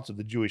response of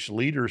the Jewish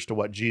leaders to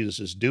what Jesus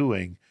is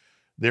doing,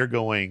 they're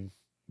going,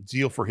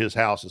 zeal for his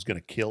house is going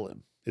to kill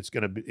him. It's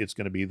going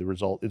to be the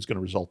result. It's going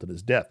to result in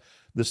his death.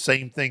 The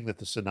same thing that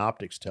the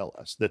synoptics tell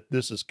us, that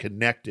this is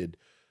connected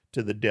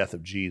to the death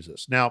of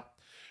Jesus. Now,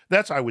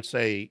 that's, I would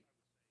say,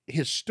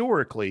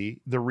 historically,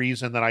 the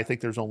reason that I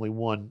think there's only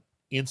one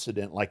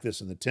incident like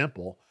this in the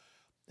temple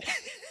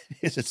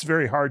is it's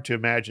very hard to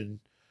imagine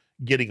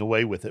getting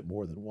away with it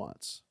more than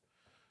once.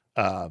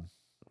 They're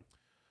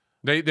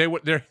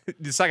the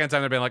second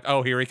time they've been like,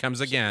 "Oh, here he comes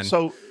again."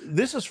 So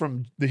this is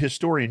from the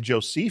historian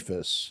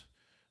Josephus.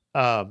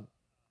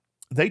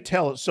 They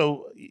tell it.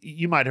 So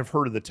you might have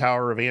heard of the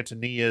Tower of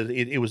Antonia.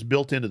 It was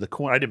built into the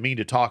corner. I didn't mean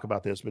to talk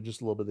about this, but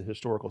just a little bit of the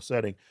historical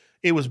setting.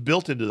 It was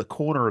built into the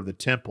corner of the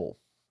temple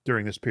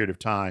during this period of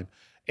time,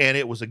 and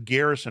it was a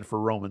garrison for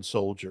Roman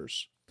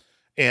soldiers.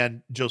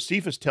 And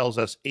Josephus tells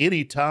us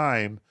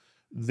anytime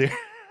there,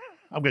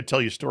 I'm going to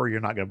tell you a story you're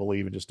not going to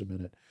believe in just a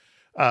minute.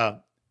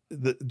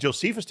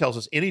 Josephus tells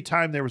us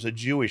anytime there was a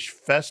Jewish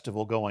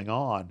festival going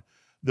on,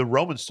 the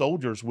Roman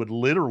soldiers would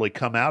literally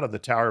come out of the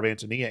Tower of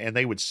Antonia and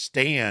they would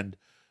stand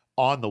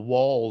on the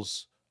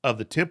walls of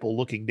the temple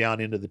looking down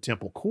into the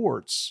temple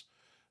courts,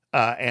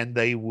 and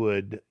they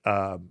would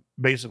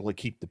basically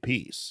keep the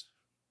peace.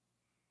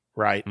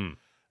 Right.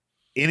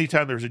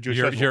 Anytime there's a Jewish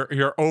festival,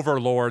 your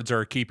overlords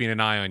are keeping an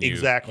eye on you.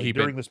 Exactly.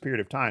 During this period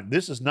of time,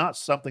 this is not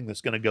something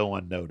that's going to go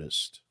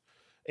unnoticed,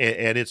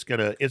 and it's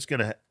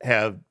gonna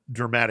have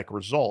dramatic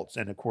results.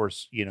 And of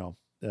course,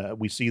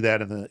 we see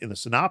that in the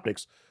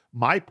synoptics.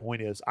 My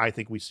point is, I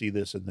think we see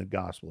this in the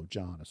Gospel of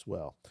John as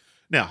well.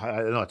 Now,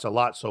 I know it's a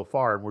lot so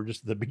far, and we're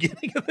just at the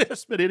beginning of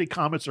this, but any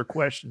comments or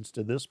questions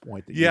to this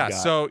point that you got?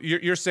 So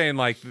you're saying,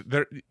 like,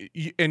 there,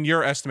 in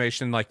your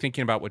estimation, like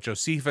thinking about what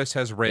Josephus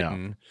has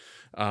written,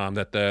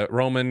 that the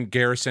Roman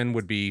garrison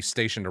would be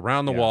stationed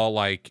around the wall,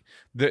 like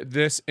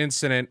this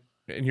incident,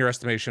 in your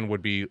estimation,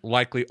 would be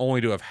likely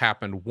only to have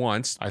happened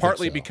once,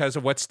 partly because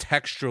of what's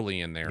textually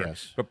in there,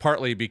 but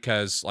partly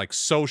because, like,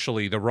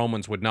 socially, the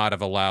Romans would not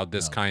have allowed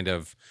this kind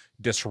of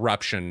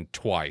disruption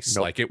twice.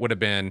 Like, it would have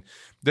been,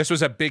 this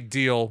was a big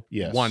deal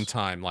one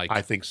time. Like,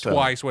 I think so.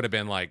 Twice would have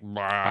been like,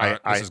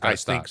 this is going to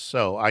stop. I think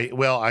so.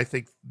 I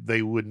think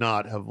they would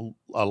not have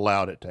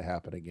allowed it to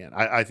happen again.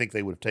 I think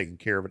they would have taken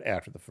care of it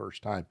after the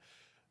first time,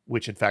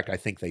 which in fact I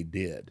think they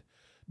did.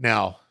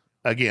 Now,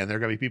 again, there are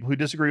going to be people who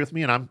disagree with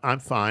me, and I'm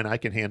fine. I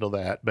can handle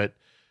that. But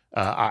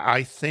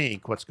I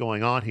think what's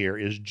going on here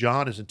is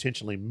John is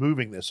intentionally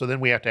moving this. So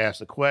then we have to ask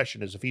the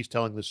question: is if he's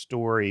telling the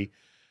story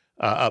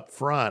up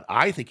front,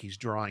 I think he's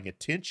drawing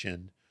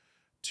attention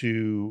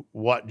to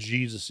what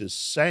Jesus is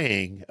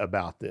saying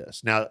about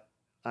this. Now,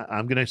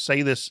 I'm going to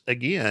say this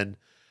again.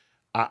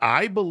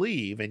 I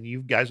believe, and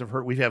you guys have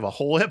heard, we have a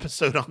whole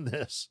episode on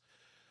this.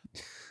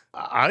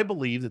 I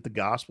believe that the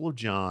Gospel of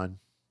John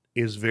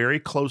is very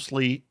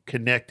closely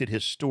connected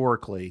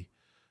historically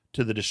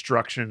to the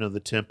destruction of the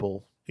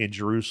temple in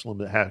Jerusalem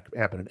that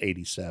happened in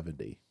AD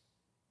 70,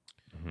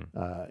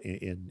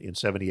 in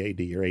 70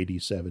 AD or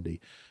AD 70.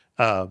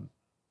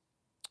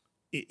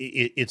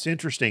 It's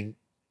interesting.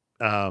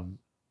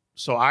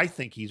 So I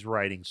think he's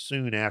writing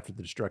soon after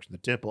the destruction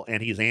of the temple,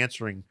 and he's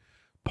answering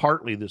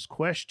partly this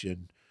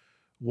question: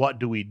 what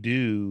do we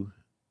do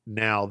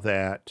now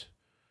that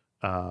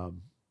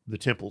the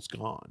temple's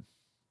gone?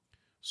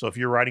 So if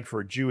you're writing for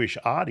a Jewish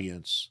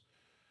audience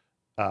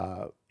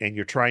and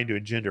you're trying to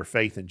engender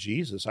faith in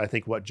Jesus, I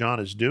think what John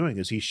is doing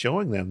is he's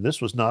showing them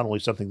this was not only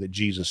something that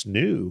Jesus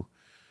knew,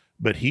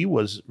 but he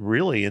was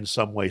really in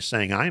some way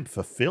saying, I am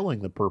fulfilling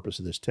the purpose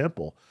of this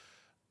temple.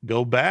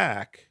 Go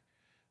back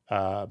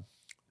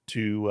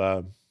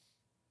to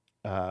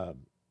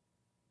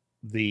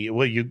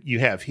you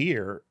have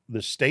here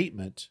the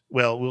statement.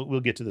 Well,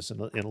 we'll get to this in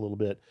a little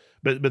bit,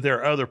 but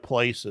there are other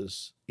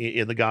places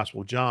in the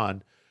Gospel of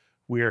John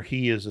where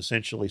he is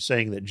essentially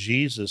saying that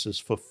Jesus is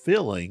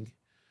fulfilling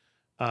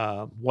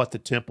what the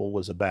temple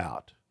was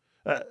about.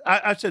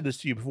 I've said this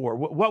to you before.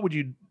 What would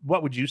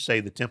you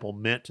say the temple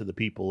meant to the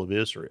people of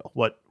Israel?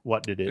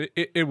 What did it?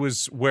 It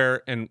was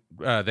where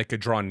they could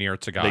draw near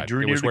to God. They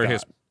drew near to where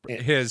God.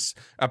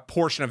 A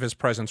portion of his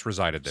presence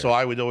resided there. So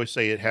I would always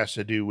say it has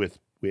to do with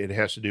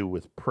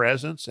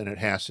presence, and it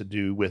has to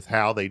do with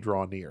how they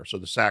draw near. So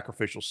the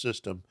sacrificial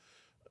system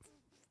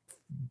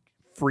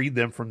freed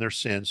them from their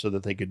sins so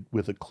that they could,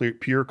 with a clear,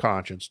 pure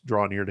conscience,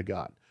 draw near to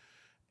God.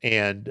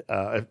 And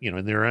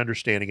in their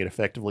understanding, it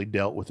effectively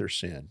dealt with their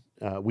sin.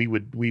 We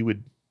would,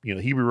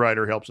 the Hebrew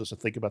writer helps us to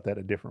think about that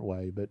a different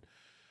way. But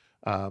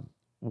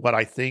what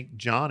I think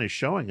John is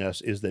showing us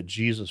is that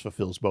Jesus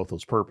fulfills both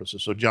those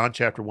purposes. So John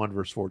chapter 1,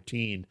 verse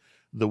 14,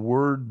 the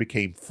Word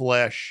became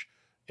flesh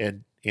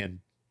and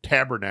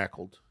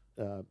tabernacled,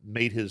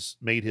 made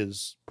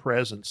his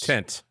presence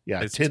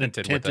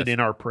tented in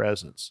our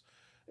presence.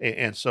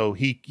 And so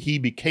he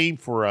became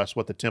for us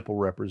what the temple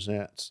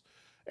represents.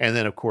 And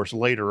then, of course,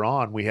 later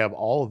on, we have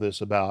all of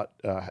this about,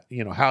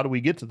 how do we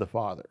get to the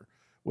Father?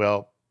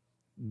 Well,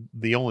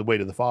 the only way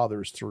to the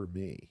Father is through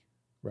me,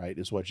 right,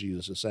 is what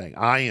Jesus is saying.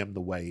 I am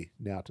the way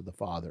now to the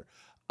Father.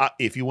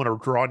 If you want to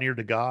draw near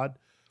to God,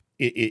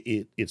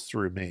 it's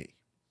through me,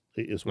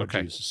 is what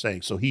Jesus is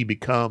saying. So he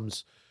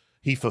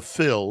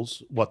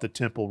fulfills what the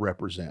temple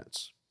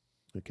represents.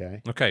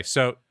 Okay.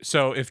 So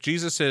if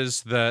Jesus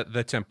is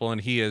the temple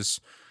and he is,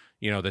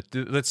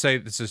 let's say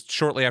this is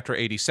shortly after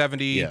AD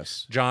 70.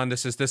 Yes. John,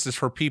 this is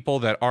for people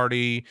that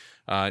already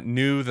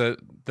knew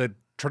the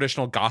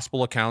traditional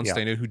gospel accounts. Yeah.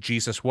 They knew who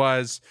Jesus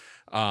was.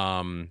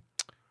 John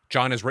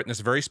has written this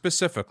very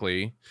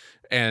specifically.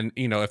 And,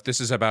 if this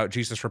is about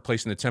Jesus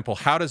replacing the temple,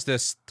 how does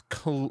this,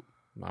 I'm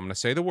going to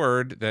say the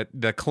word, that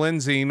the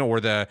cleansing or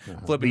the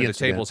flipping of the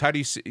tables, how do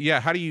you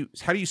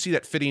see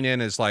that fitting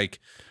in as like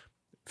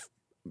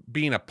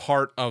being a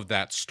part of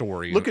that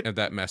story, of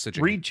that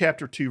messaging? Read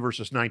chapter 2,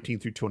 verses 19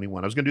 through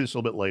 21. I was going to do this a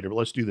little bit later, but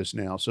let's do this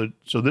now. So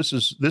this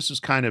is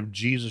kind of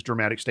Jesus'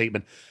 dramatic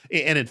statement.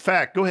 And in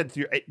fact, go ahead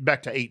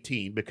back to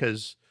 18,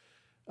 because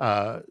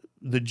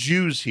the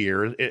Jews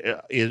here,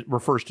 it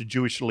refers to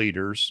Jewish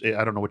leaders.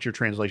 I don't know what your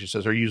translation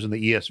says. Are you using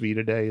the ESV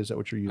today? Is that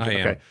what you're using? I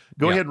am. Okay.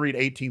 Go ahead and read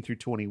 18 through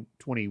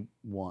 21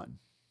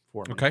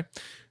 for me. Okay.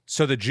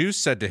 So the Jews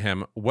said to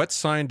him, "What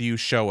sign do you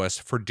show us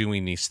for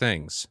doing these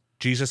things?"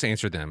 Jesus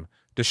answered them,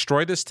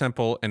 "Destroy this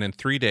temple, and in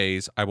 3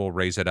 days I will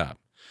raise it up."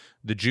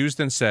 The Jews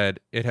then said,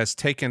 "It has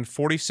taken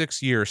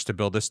 46 years to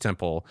build this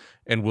temple,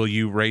 and will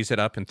you raise it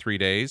up in 3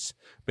 days?"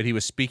 But he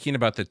was speaking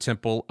about the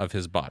temple of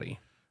his body.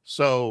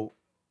 So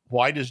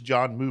why does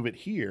John move it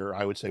here?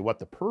 I would say what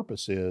the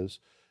purpose is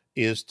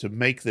to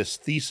make this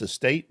thesis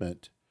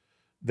statement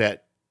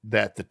that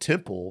the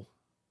temple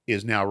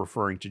is now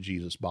referring to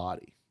Jesus'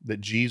 body.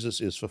 that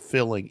Jesus is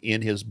fulfilling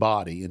in his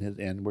body,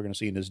 and we're going to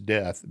see in his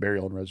death,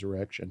 burial, and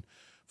resurrection,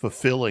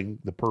 fulfilling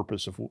the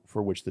purpose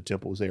for which the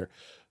temple was there.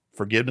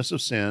 Forgiveness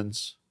of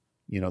sins,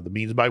 the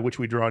means by which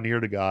we draw near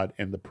to God,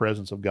 and the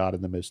presence of God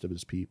in the midst of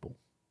his people.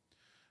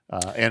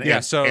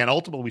 And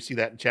ultimately we see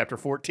that in chapter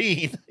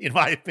 14, in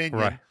my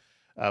opinion,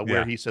 right.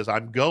 Where he says,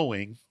 I'm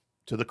going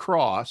to the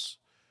cross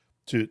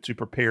to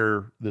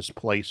prepare this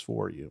place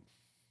for you.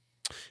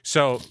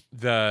 So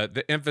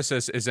the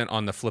emphasis isn't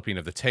on the flipping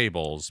of the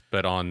tables,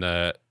 but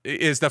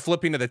is the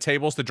flipping of the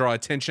tables to draw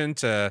attention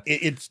to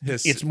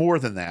it's more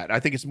than that. I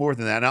think it's more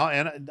than that.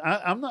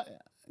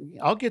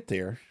 I'll get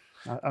there.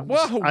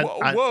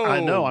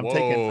 I know.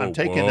 I'm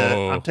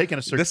taking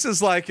a. This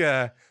is like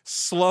a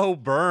slow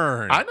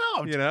burn. I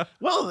know.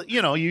 Well,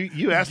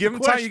 you asked. Give him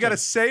time. You got to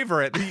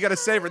savor it.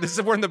 This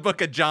is we're in the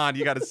book of John.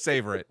 You got to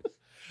savor it.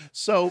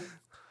 So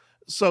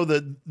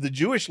the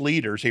Jewish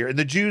leaders here, and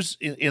the Jews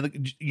in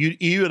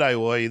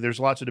Iudaioi, there's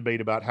lots of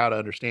debate about how to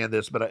understand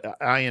this,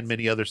 but I and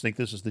many others think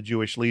this is the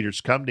Jewish leaders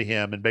come to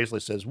him and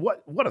basically says,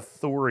 what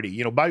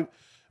authority,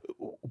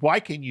 why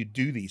can you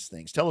do these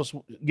things? Tell us,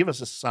 give us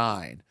a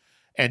sign.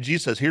 And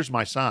Jesus says, here's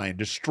my sign,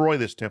 destroy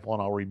this temple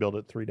and I'll rebuild it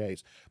in 3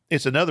 days.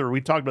 It's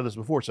we've talked about this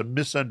before, it's a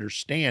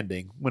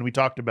misunderstanding. When we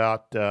talked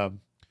about the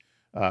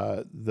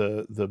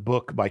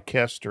book by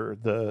Kester,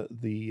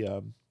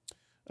 the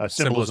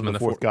Symbolism of the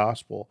Fourth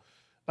Gospel,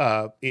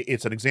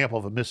 it's an example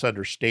of a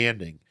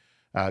misunderstanding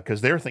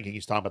because they're thinking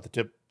he's talking about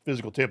the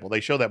physical temple.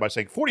 They show that by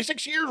saying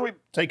 46 years we've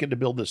taken to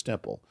build this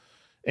temple,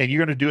 and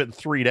you're going to do it in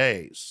 3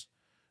 days.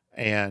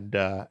 And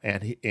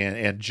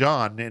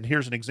John, and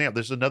here's an example.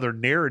 This is another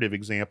narrative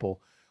example.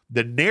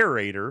 The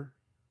narrator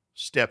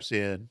steps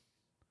in,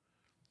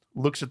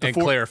 looks at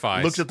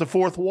the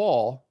fourth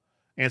wall,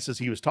 and says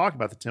he was talking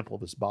about the temple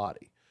of his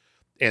body,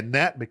 and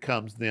that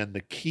becomes then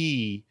the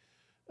key.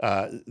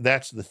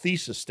 That's the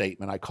thesis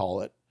statement, I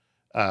call it,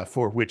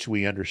 for which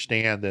we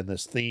understand then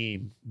this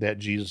theme that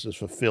Jesus is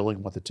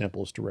fulfilling what the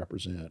temple is to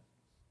represent.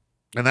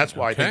 And that's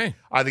why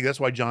I think that's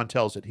why John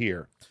tells it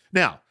here.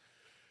 Now,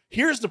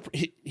 here's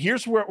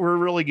where we're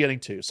really getting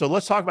to. So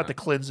let's talk about the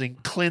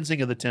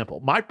cleansing of the temple.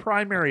 My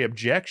primary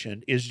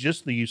objection is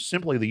just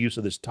simply the use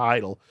of this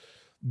title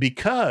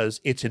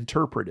because it's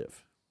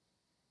interpretive.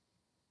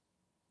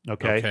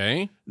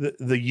 Okay.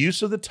 The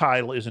use of the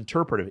title is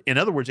interpretive. In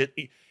other words,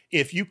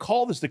 if you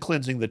call this the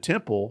cleansing of the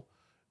temple,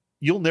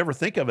 you'll never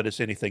think of it as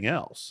anything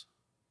else.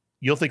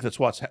 You'll think that's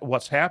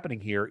what's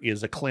happening here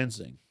is a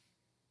cleansing.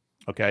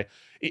 Okay.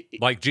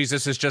 Like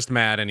Jesus is just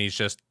mad and he's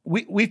just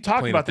we've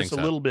talked about this a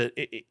little bit.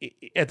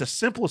 At the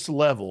simplest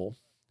level,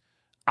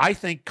 I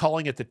think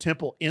calling it the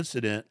temple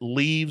incident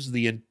leaves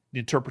the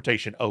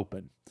interpretation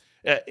open.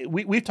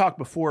 We've talked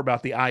before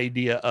about the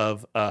idea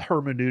of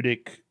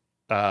hermeneutic.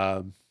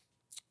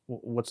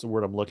 What's the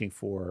word I'm looking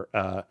for?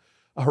 A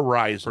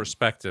horizon.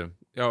 Perspective.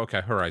 Oh,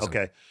 okay. Horizon.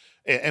 Okay.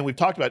 And we've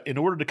talked about in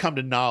order to come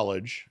to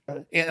knowledge,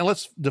 and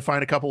let's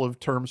define a couple of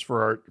terms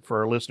for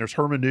our listeners.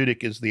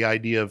 Hermeneutic is the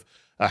idea of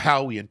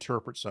how we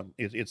interpret something.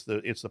 It's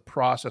the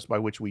process by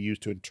which we use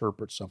to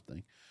interpret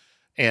something.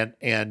 And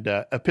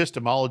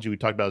epistemology we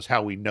talked about is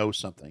how we know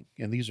something.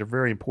 And these are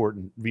very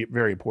important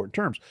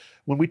terms.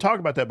 When we talk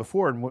about that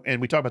before,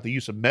 and we talk about the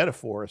use of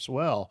metaphor as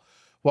well,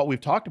 what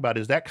we've talked about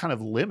is that kind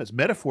of limits.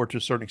 Metaphor to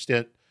a certain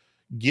extent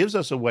gives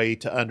us a way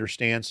to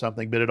understand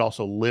something, but it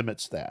also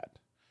limits that.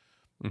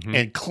 Mm-hmm.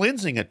 And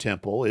cleansing a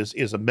temple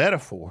is a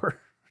metaphor,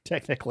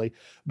 technically,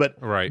 but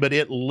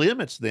it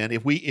limits then.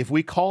 If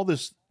we call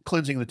this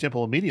cleansing the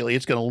temple immediately,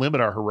 it's going to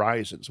limit our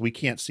horizons. We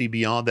can't see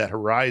beyond that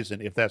horizon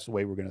if that's the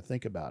way we're going to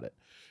think about it.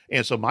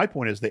 And so my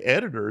point is the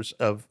editors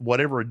of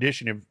whatever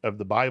edition of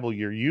the Bible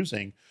you're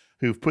using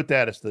who've put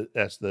that as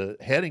the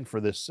heading for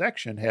this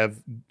section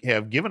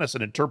have given us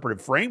an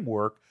interpretive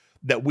framework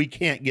that we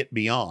can't get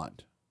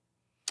beyond.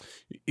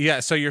 Yeah,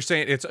 so you're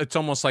saying it's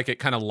almost like it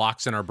kind of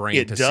locks in our brain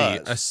see.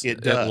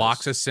 It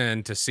locks us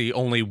in to see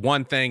only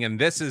one thing, and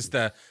this is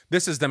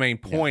the main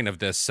point of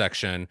this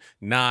section,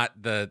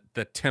 not the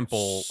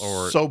temple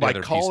or. So by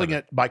calling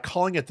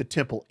it the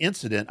temple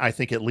incident, I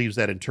think it leaves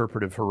that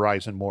interpretive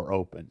horizon more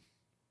open.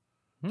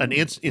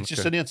 It's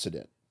just an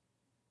incident.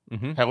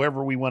 Mm-hmm.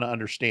 However, we want to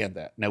understand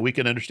that. Now we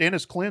can understand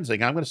as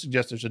cleansing. I'm going to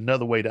suggest there's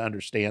another way to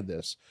understand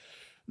this.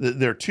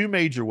 There are two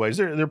major ways.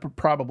 There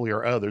probably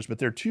are others, but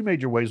there are two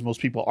major ways most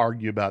people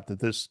argue about that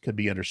this could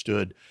be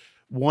understood.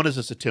 One is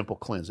it's a temple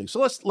cleansing. So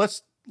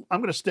let's.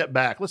 I'm going to step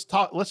back. Let's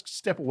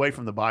step away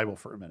from the Bible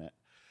for a minute.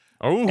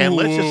 Oh, and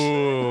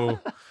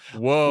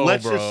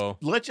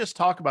let's just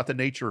talk about the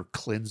nature of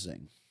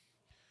cleansing.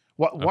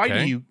 Why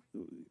do you?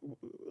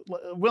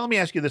 Well, let me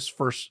ask you this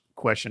first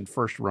question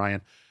first,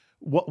 Ryan.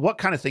 What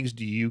kind of things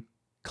do you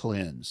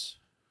cleanse?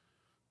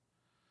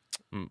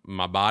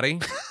 My body.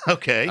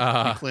 Okay.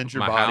 You cleanse your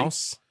my body.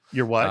 House.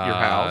 Your what? Your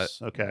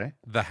house. Okay.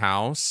 The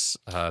house,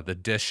 the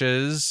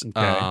dishes,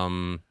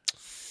 okay.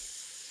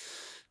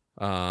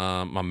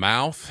 My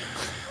mouth,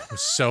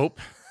 soap.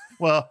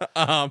 Well,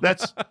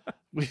 that's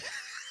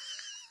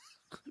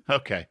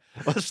Okay,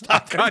 let's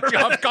stop. I got you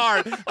off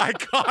guard. I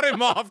caught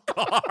him off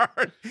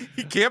guard.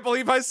 He can't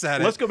believe I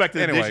said it. Let's go back to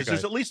the dishes.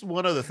 There's at least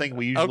one other thing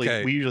we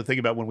usually think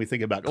about when we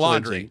think about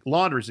cleansing.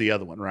 Laundry's the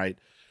other one, right?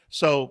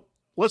 So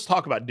let's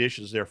talk about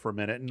dishes there for a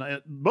minute,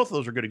 and both of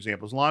those are good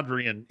examples.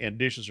 Laundry and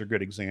dishes are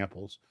good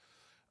examples.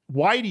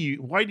 Why do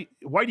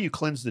you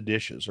cleanse the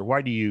dishes, or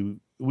why do you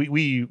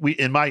we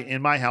in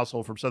my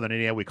household from Southern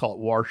Indiana we call it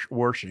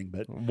washing,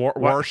 but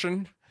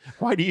washing.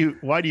 Why do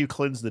you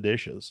cleanse the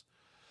dishes?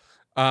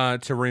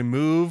 To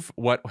remove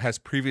what has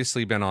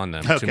previously been on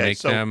them, to make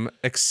them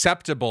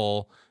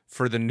acceptable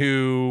for the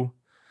new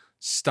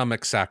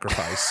stomach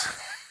sacrifice.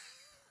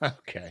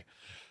 Okay.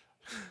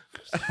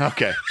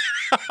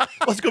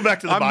 Let's go back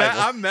to the Bible.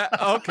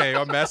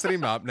 I'm messing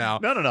him up now.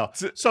 No.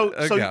 So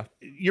yeah.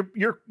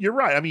 You're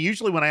right. I mean,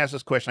 usually when I ask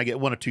this question, I get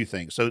one of two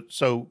things.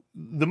 So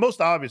the most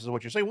obvious is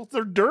what you're saying. Well,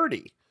 they're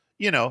dirty.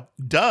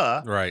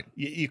 Duh. Right.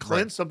 You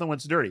cleanse something when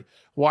it's dirty.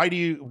 Why do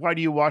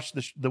you wash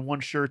the one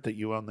shirt that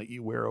you own that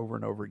you wear over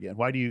and over again?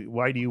 Why do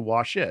you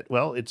wash it?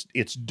 Well,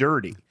 it's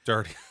dirty.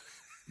 Dirty.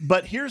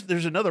 But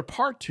there's another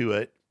part to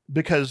it,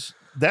 because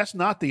that's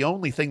not the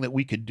only thing that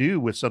we could do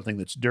with something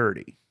that's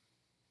dirty.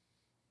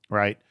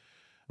 Right.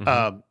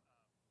 Mm-hmm.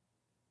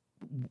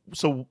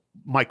 So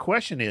my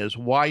question is,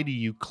 why do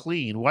you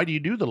clean? Why do you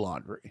do the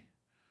laundry?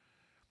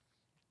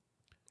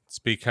 It's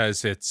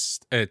because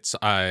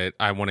I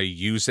want to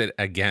use it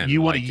again.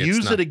 You want to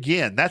use it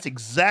again. That's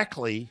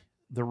exactly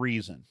the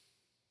reason.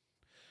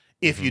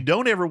 If you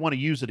don't ever want to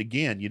use it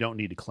again, you don't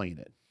need to clean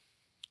it.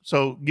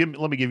 So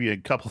let me give you a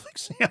couple of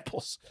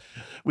examples.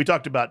 We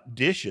talked about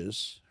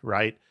dishes,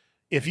 right?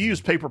 If you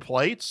use paper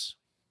plates,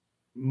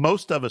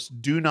 most of us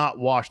do not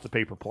wash the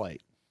paper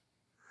plate.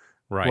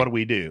 Right. What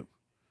do?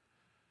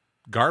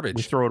 Garbage.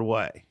 We throw it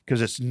away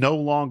because it's no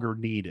longer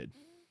needed.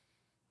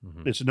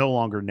 Mm-hmm. It's no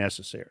longer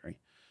necessary.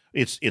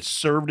 It's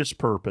served its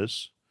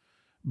purpose,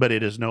 but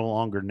it is no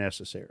longer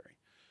necessary.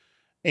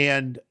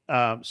 And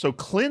so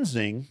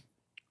cleansing,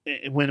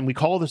 when we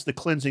call this the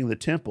cleansing of the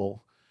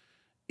temple,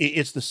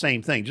 it's the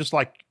same thing. Just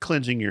like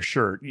cleansing your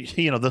shirt.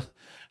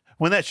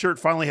 When that shirt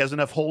finally has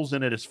enough holes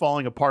in it, it's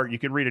falling apart, you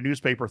can read a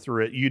newspaper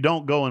through it. You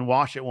don't go and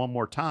wash it one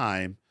more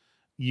time.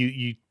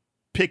 You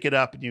pick it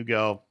up and you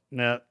go,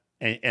 no,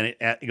 and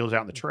it goes out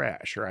in the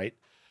trash, right?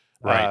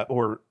 Right.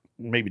 Or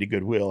maybe to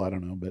Goodwill, I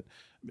don't know, but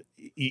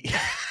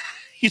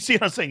you see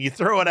what I'm saying? You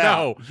throw it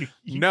out.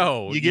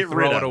 You get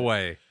rid of it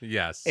away.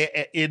 Yes.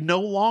 It no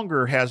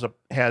longer has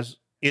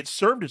it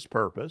served its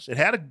purpose. It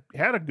had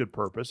a good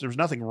purpose. There's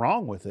nothing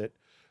wrong with it,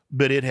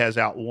 but it has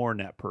outworn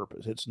that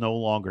purpose. It's no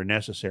longer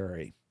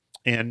necessary.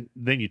 And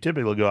then you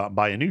typically go out and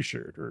buy a new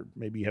shirt, or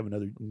maybe you have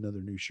another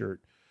new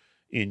shirt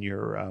in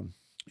your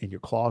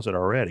closet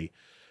already.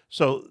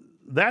 So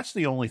that's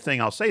the only thing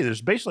I'll say.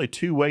 There's basically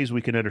two ways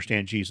we can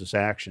understand Jesus'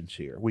 actions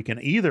here. We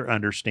can either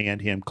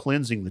understand him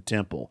cleansing the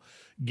temple,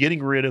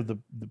 getting rid of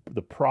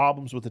the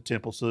problems with the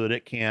temple so that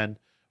it can,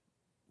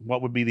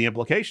 what would be the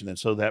implication then?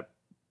 So that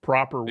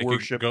proper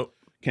worship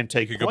can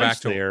take place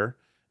there.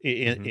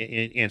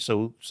 And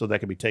so that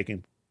can be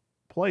taking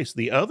place.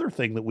 The other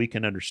thing that we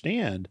can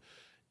understand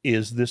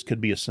is this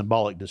could be a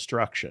symbolic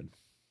destruction.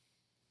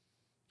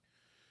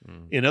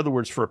 In other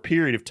words, for a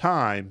period of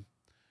time,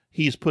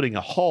 he's putting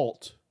a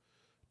halt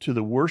to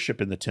the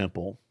worship in the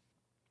temple,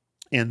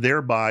 and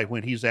thereby,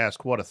 when he's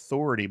asked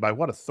by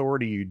what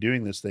authority are you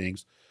doing these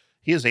things,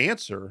 his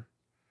answer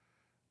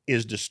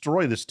is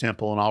destroy this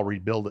temple and I'll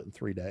rebuild it in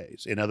 3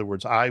 days. In other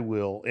words, I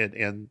will,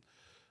 and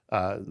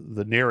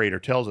the narrator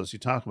tells us, you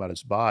talk about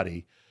his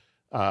body,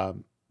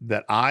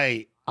 that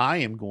I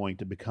am going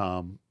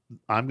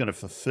to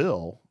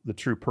fulfill the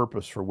true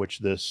purpose for which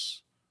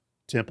this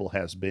temple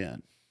has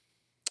been.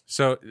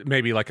 So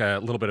maybe like a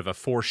little bit of a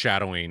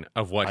foreshadowing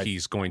of what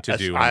he's going to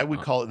do. I would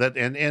call it that,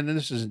 and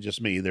this isn't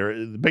just me.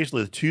 There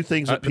basically the two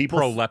things that people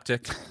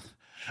proleptic.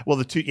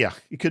 Well,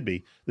 it could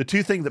be the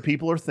two things that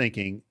people are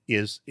thinking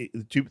is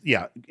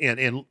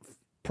and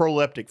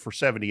proleptic for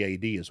 70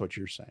 AD is what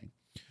you're saying.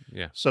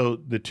 Yeah. So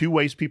the two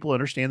ways people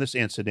understand this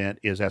incident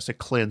is as a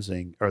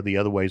cleansing, or the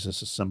other ways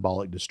as a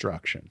symbolic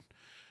destruction.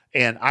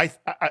 And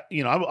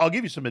I'll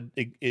give you some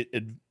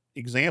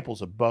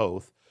examples of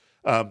both.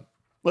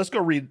 Let's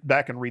go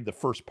back and read the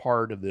first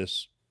part of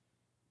this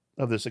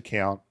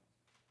account.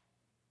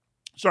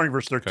 Starting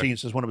verse 13, It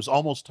says, when it was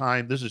almost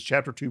time, this is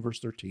chapter 2, verse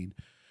 13.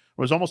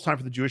 When it was almost time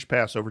for the Jewish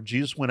Passover,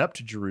 Jesus went up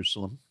to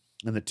Jerusalem.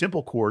 In the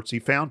temple courts, he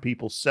found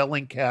people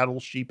selling cattle,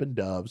 sheep, and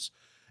doves,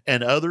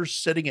 and others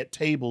sitting at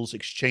tables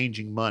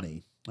exchanging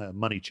money.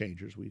 Money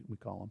changers, we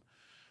call them.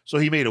 So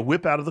he made a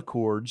whip out of the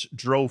cords,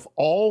 drove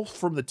all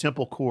from the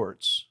temple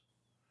courts.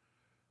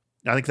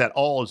 I think that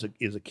all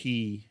is a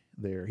key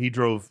there. He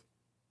drove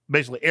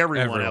basically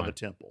everyone out of the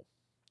temple.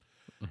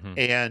 Mm-hmm.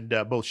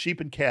 And both sheep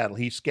and cattle.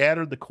 He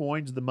scattered the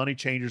coins of the money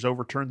changers,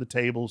 overturned the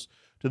tables.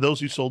 To those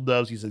who sold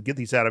doves, he said, get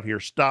these out of here.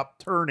 Stop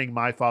turning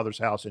my Father's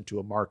house into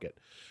a market.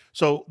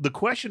 So the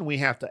question we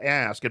have to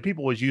ask, and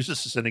people always use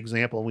this as an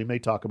example, and we may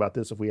talk about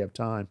this if we have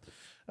time.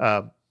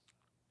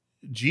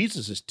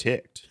 Jesus is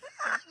ticked.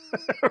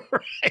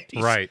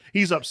 right?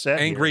 He's upset.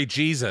 Angry here.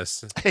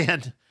 Jesus.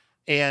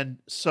 And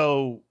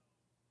so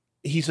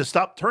he says,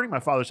 stop turning my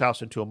father's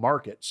house into a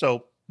market.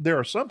 So there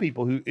are some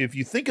people who, if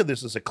you think of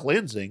this as a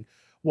cleansing,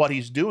 what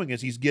he's doing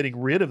is he's getting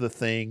rid of the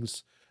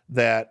things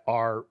that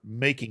are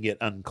making it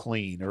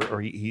unclean, or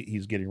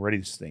he's getting rid of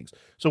these things.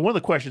 So one of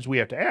the questions we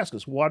have to ask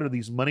is, what are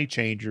these money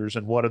changers,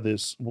 and what are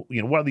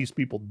these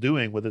people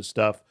doing with this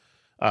stuff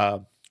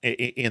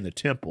in the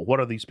temple? What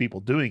are these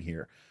people doing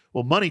here?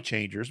 Well, money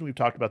changers, and we've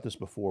talked about this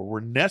before,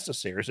 were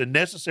necessary. It's a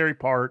necessary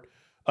part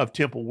of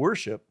temple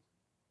worship,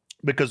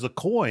 because the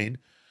coin,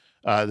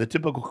 the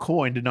typical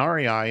coin,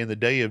 denarii, in the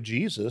day of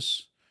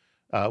Jesus,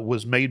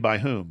 was made by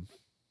whom?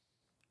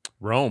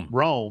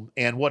 Rome.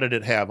 And what did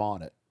it have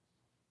on it?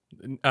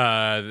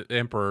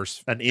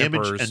 Emperors. An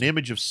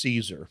image of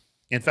Caesar.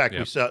 In fact,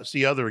 we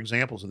see other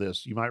examples of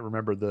this. You might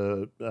remember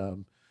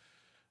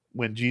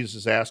when Jesus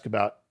is asked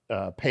about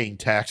paying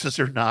taxes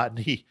or not, and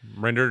he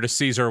render to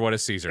Caesar what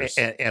is Caesar's,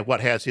 and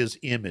what has his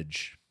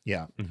image.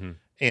 Yeah. Mm-hmm.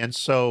 And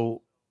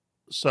so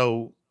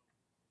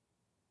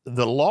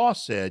the law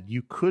said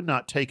you could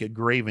not take a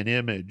graven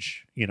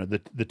image.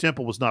 The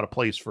temple was not a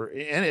place for,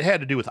 and it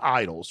had to do with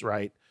idols,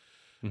 right?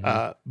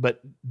 Mm-hmm.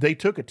 But they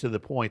took it to the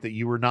point that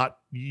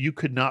you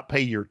could not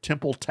pay your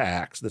temple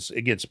tax. This,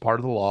 again, it's part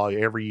of the law.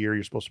 Every year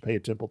you're supposed to pay a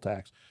temple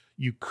tax.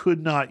 You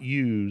could not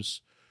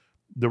use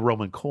the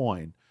Roman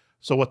coin.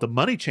 So what the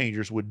money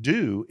changers would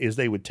do is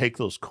they would take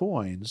those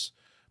coins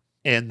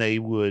and they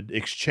would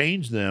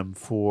exchange them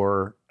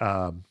for,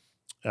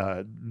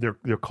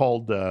 they're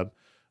called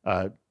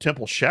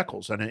temple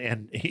shekels.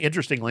 And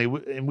interestingly,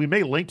 and we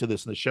may link to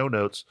this in the show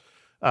notes,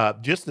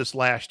 just this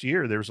last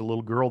year, there was a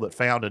little girl that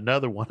found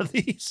another one of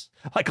these,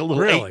 like a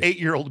little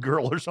 8-year-old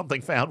girl or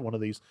something found one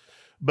of these,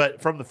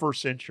 but from the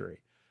first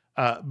century.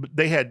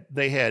 They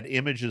had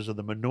images of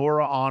the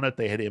menorah on it.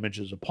 They had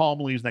images of palm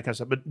leaves and that kind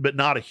of stuff, but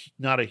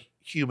not a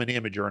human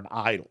image or an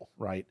idol,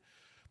 right?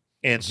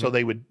 And so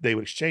they would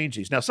exchange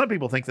these. Now, some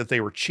people think that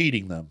they were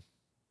cheating them.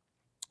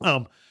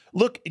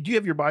 Look, do you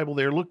have your Bible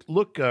there?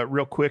 Look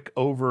real quick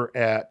over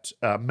at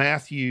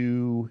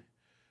Matthew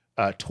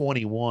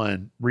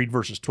 21, read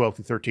verses 12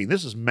 through 13.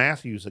 This is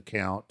Matthew's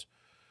account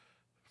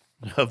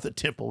of the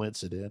temple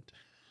incident.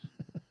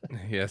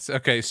 Yes.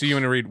 Okay. So you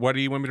want to read, what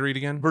do you want me to read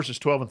again? Verses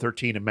 12 and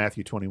 13 in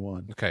Matthew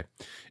 21. Okay.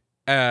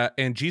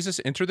 And Jesus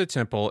entered the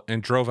temple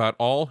and drove out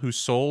all who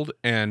sold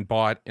and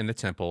bought in the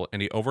temple,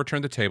 and he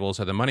overturned the tables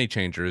of the money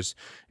changers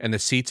and the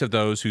seats of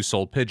those who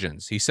sold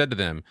pigeons. He said to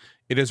them,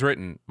 "It is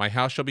written, my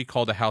house shall be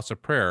called a house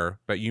of prayer,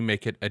 but you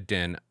make it a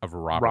den of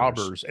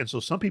robbers." And so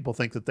some people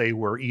think that they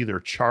were either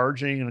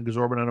charging an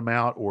exorbitant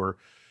amount, or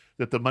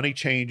that the money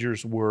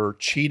changers were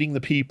cheating the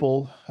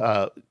people,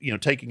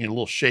 taking a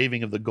little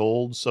shaving of the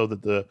gold so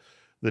that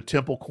the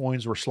temple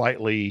coins were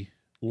slightly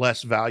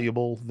less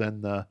valuable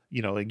than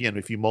again,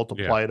 if you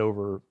multiply it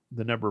over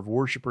the number of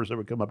worshipers that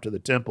would come up to the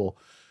temple,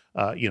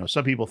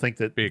 some people think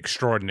that be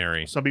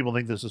extraordinary. Some people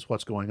think this is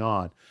what's going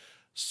on.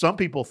 Some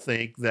people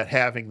think that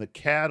having the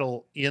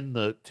cattle in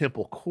the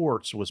temple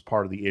courts was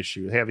part of the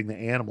issue, having the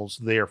animals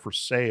there for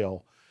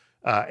sale,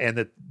 and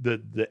that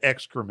the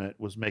excrement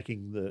was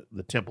making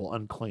the temple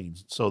unclean.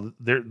 So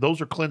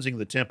those are cleansing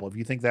the temple, if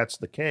you think that's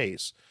the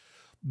case.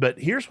 But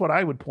here's what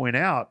I would point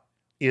out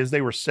is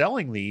they were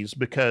selling these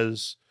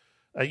because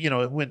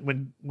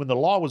when the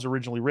law was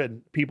originally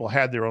written, people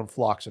had their own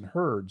flocks and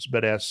herds.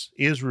 But as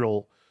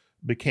Israel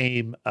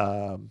became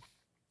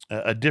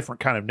a different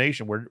kind of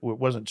nation, where it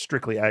wasn't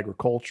strictly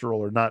agricultural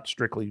or not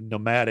strictly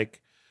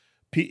nomadic,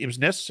 it was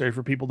necessary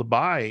for people to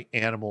buy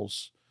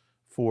animals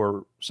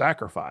for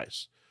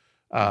sacrifice.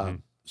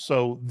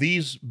 So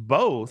these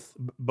both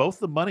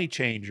the money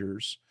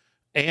changers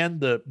and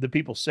the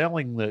people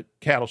selling the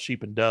cattle,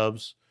 sheep, and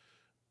doves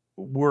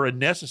were a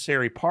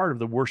necessary part of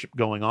the worship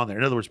going on there.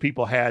 In other words,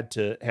 people had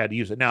to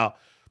use it. Now,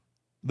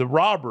 the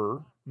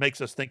robber makes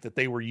us think that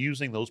they were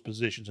using those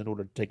positions in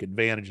order to take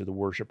advantage of the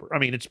worshiper. I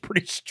mean, it's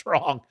pretty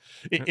strong.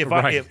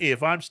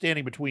 If I'm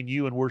standing between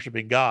you and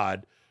worshiping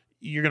God,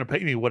 you're going to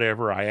pay me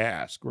whatever I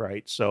ask,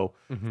 right? So,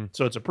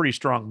 so it's a pretty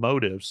strong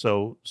motive.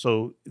 So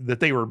that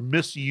they were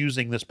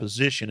misusing this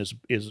position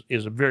is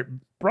a very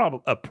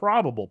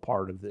probable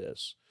part of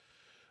this.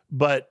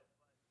 But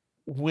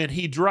when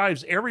he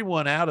drives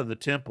everyone out of the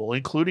temple,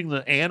 including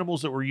the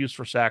animals that were used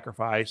for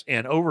sacrifice,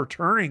 and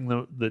overturning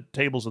the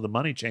tables of the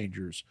money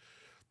changers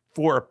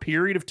for a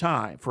period of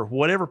time, for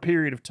whatever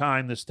period of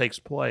time this takes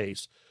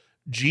place,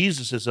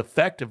 Jesus is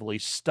effectively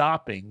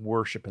stopping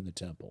worship in the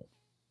temple.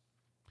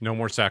 No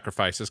more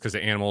sacrifices because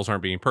the animals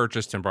aren't being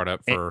purchased and brought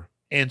up for...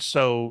 And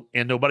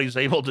nobody's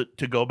able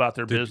to go about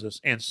their business.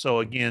 And so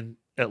again,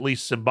 at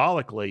least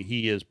symbolically,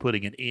 he is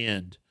putting an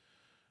end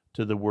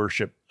to the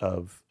worship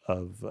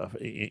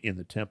in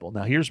the temple.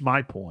 Now, here's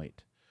my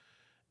point,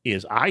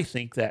 is I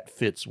think that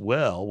fits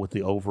well with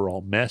the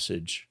overall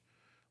message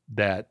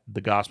that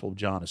the Gospel of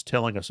John is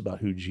telling us about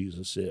who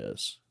Jesus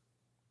is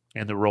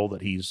and the role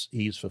that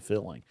he's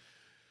fulfilling,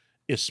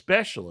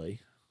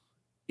 especially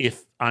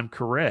if I'm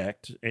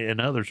correct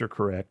and others are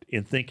correct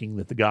in thinking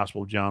that the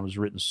Gospel of John was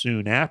written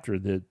soon after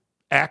the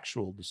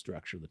actual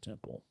destruction of the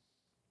temple.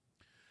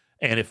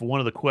 And if one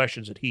of the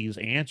questions that he's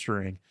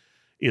answering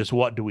is,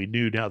 what do we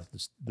do now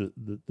that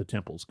the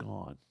temple's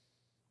gone?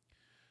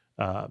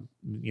 Well,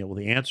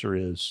 the answer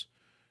is,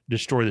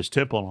 destroy this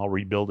temple and I'll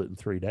rebuild it in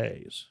 3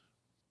 days.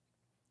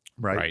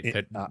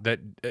 Right.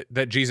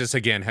 That Jesus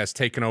again has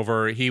taken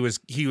over. He was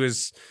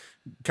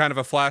kind of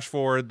a flash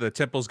forward. The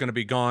temple's going to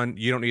be gone.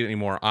 You don't need it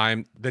anymore.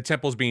 The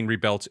temple's being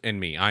rebuilt in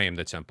me. I am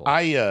the temple.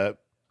 I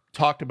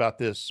talked about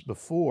this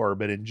before,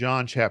 but in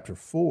John chapter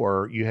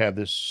 4, you have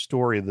this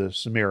story of the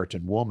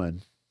Samaritan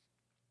woman.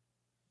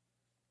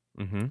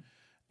 Mm-hmm.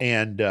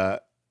 And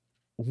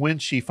when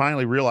she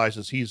finally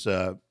realizes he's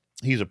a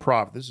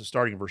prophet, this is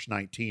starting in verse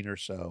 19 or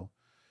so.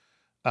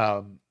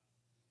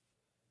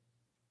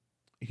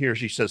 Here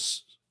she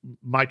says,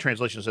 my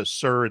translation says,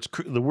 "Sir,"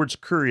 the word's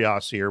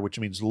kurios here, which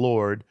means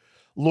Lord.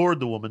 "Lord,"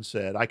 the woman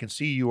said, "I can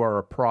see you are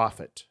a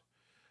prophet.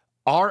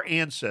 Our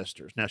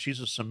ancestors," now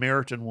she's a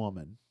Samaritan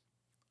woman.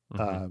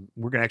 Mm-hmm.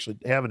 We're going to actually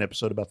have an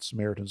episode about the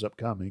Samaritans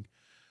upcoming.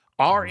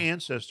 Our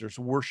ancestors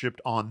worshipped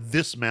on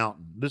this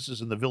mountain. This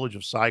is in the village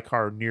of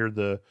Sychar near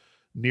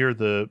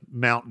the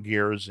Mount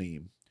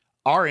Gerizim.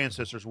 Our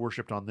ancestors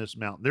worshipped on this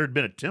mountain. There had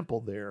been a temple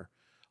there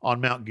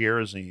on Mount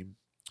Gerizim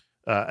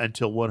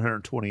until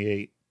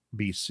 128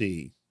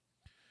 BC.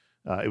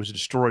 It was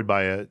destroyed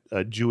by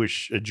a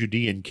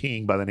Judean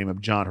king by the name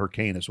of John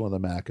Hyrcanus, one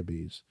of the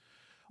Maccabees.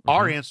 Mm-hmm.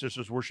 Our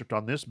ancestors worshipped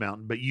on this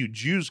mountain, but you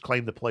Jews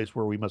claim the place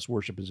where we must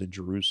worship is in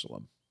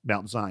Jerusalem,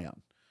 Mount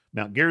Zion.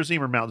 Mount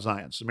Gerizim or Mount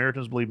Zion?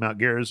 Samaritans believe Mount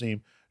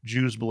Gerizim.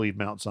 Jews believe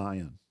Mount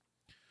Zion.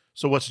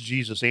 So what's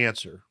Jesus'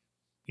 answer?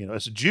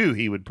 As a Jew,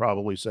 he would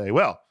probably say,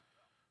 well,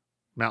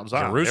 Mount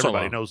Zion. Jerusalem.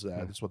 Everybody knows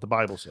that. That's what the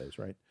Bible says,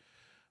 right?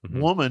 Mm-hmm.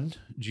 "Woman,"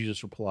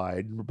 Jesus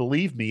replied,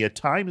 "believe me, a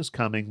time is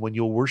coming when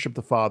you'll worship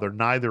the Father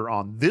neither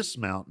on this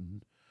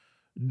mountain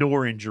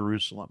nor in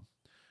Jerusalem."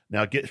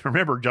 Now,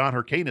 remember, John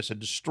Hyrcanus had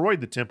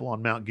destroyed the temple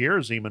on Mount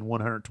Gerizim in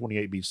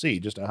 128 BC,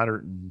 just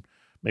 100 and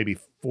maybe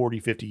 40,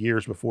 50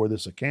 years before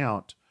this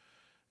account.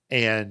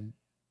 And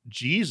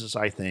Jesus,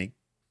 I think,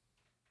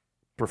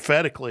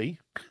 prophetically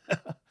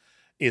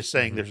is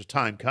saying there's a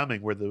time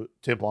coming where the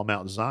temple on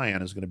Mount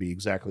Zion is going to be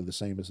exactly the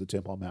same as the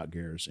temple on Mount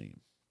Gerizim.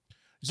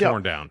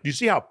 Torn down. Do you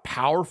see how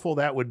powerful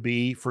that would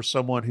be for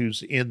someone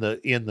who's in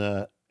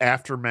the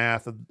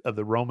aftermath of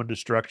the Roman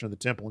destruction of the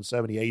temple in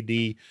 70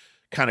 AD,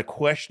 kind of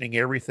questioning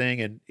everything,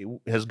 and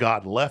has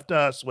God left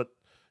us?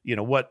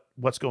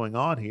 What's going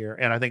on here?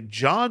 And I think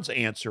John's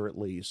answer, at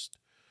least,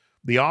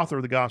 the author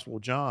of the Gospel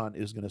of John,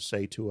 is going to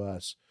say to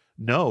us,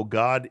 no,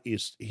 God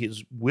is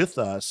with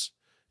us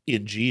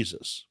in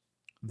Jesus,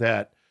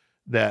 that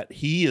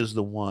he is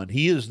the one,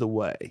 he is the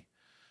way.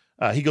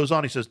 He goes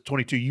on, he says,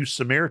 22, "You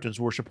Samaritans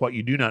worship what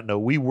you do not know.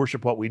 We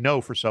worship what we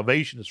know, for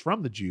salvation is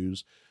from the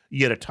Jews.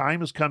 Yet a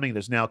time is coming and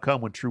has now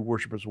come when true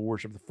worshipers will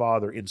worship the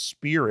Father in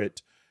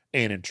spirit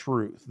and in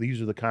truth."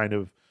 These are the kind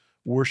of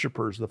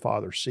worshipers the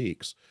Father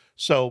seeks.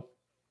 So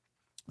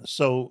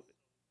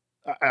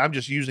I'm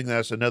just using that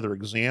as another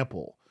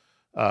example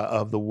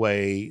of the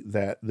way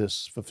that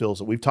this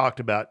fulfills it. We've talked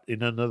about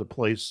in another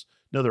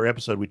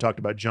episode, we talked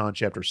about John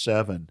chapter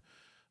 7,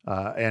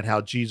 and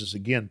how Jesus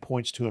again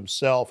points to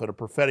himself in a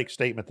prophetic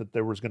statement that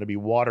there was going to be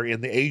water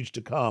in the age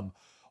to come.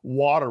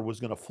 Water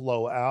was going to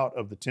flow out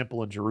of the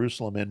temple in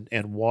Jerusalem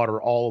and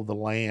water all of the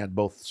land,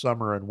 both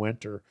summer and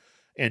winter.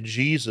 And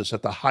Jesus,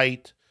 at the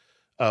height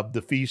of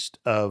the feast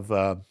of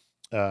the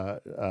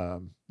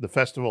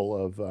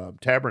festival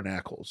of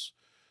Tabernacles,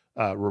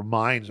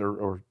 reminds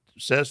or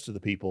says to the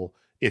people,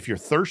 "If you're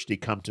thirsty,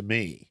 come to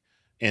me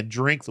and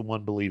drink, the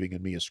one believing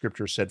in me, as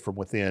Scripture said, from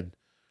within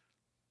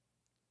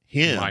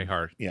him, my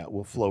heart,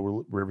 will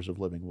flow rivers of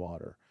living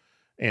water."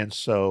 And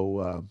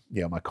so,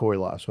 my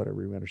koilos,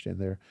 whatever you understand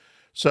there.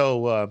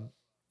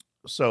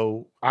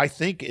 So I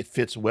think it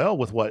fits well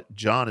with what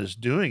John is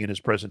doing in his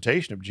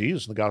presentation of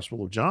Jesus in the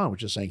Gospel of John,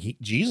 which is saying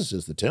Jesus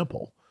is the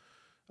temple.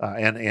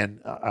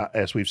 And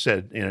as we've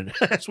said,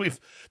 as we've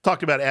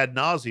talked about ad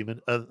nauseum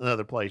in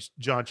another place,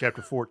 John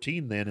chapter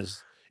 14 then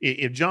is,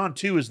 if John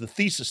 2 is the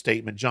thesis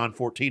statement, John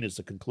 14 is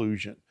the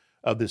conclusion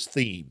of this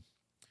theme,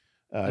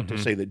 to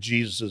say that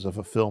Jesus is a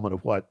fulfillment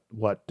of what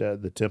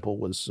the temple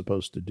was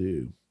supposed to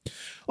do.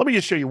 Let me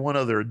just show you one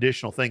other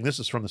additional thing. This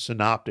is from the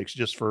Synoptics,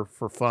 just for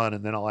fun,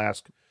 and then I'll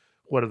ask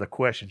what are the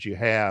questions you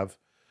have.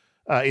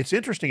 It's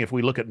interesting if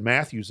we look at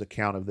Matthew's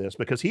account of this,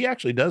 because he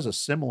actually does a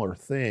similar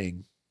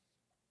thing.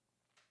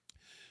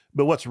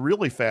 But what's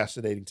really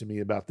fascinating to me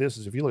about this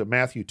is if you look at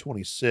Matthew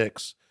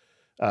 26,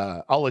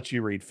 I'll let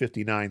you read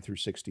 59 through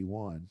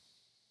 61.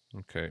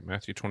 Okay,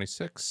 Matthew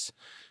 26,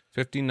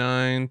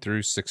 59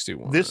 through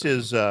 61. This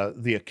is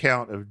the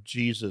account of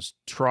Jesus'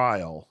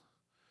 trial.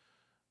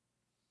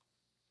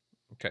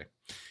 Okay.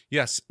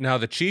 Yes. Now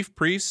the chief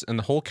priests and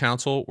the whole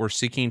council were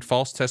seeking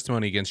false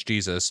testimony against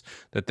Jesus,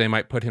 that they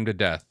might put him to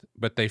death.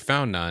 But they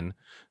found none,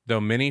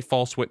 though many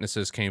false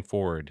witnesses came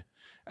forward.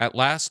 At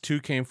last 2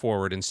 came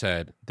forward and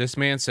said, "This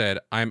man said,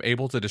 I am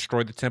able to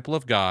destroy the temple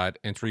of God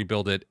and to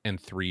rebuild it in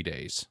 3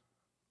 days."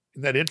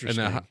 Isn't that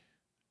interesting?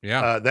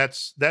 Yeah.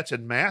 That's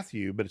in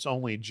Matthew, but it's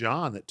only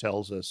John that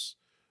tells us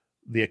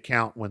the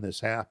account when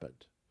this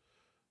happened.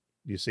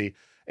 You see?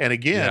 And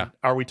again,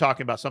 Are we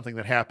talking about something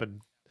that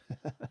happened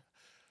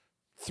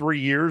 3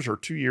 years or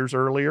 2 years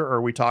earlier, or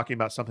are we talking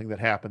about something that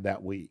happened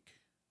that week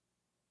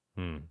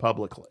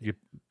publicly?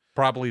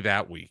 Probably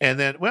that week. And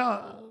then,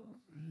 well,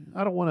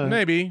 I don't want to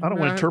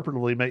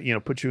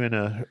interpretively put you in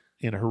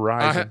a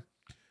horizon.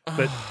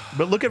 But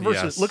look at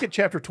look at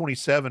chapter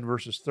 27,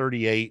 verses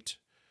 38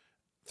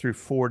 through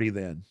 40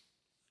 then.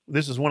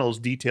 This is one of those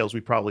details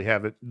we probably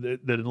have that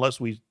unless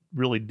we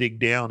really dig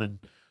down and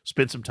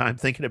spend some time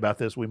thinking about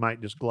this, we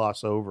might just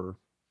gloss over.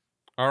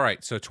 All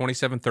right, so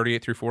 27,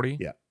 38 through 40?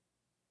 Yeah.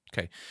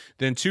 Okay.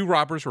 Then 2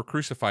 robbers were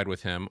crucified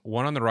with him,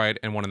 one on the right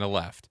and one on the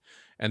left.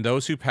 And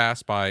those who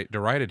passed by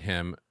derided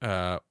him,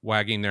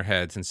 wagging their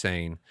heads and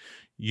saying,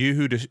 "You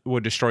who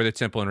would destroy the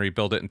temple and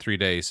rebuild it in 3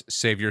 days,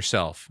 save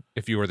yourself.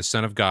 If you are the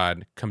Son of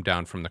God, come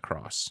down from the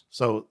cross."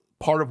 So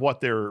part of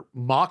what they're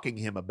mocking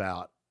him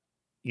about,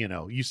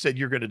 you said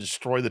you're going to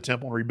destroy the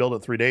temple and rebuild it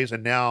in 3 days,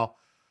 and now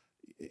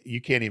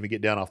you can't even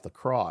get down off the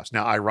cross.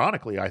 Now,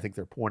 ironically, I think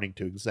they're pointing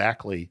to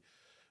exactly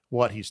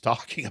what he's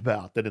talking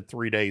about, that in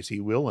 3 days he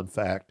will, in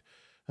fact,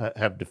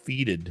 have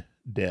defeated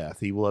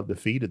death. He will have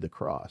defeated the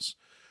cross.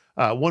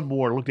 One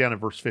more, look down at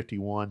verse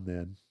 51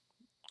 then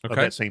of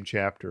that same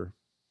chapter.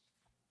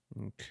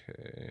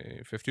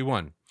 Okay,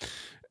 51.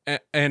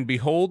 And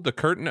behold, the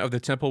curtain of the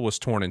temple was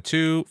torn in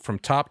two from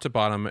top to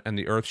bottom, and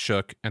the earth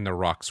shook, and the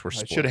rocks were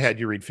split. I should have had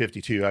you read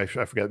 52. I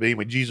forgot. But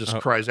anyway, Jesus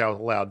cries out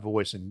with a loud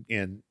voice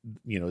and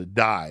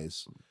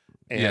dies.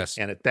 And, yes.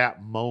 And at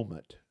that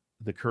moment,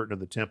 the curtain of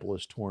the temple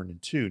is torn in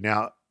two.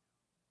 Now,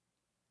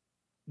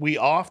 we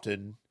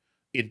often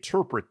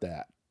interpret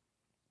that,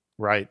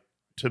 right,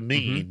 to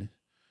mean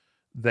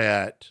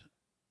that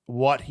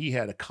what he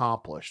had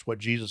accomplished, what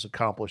Jesus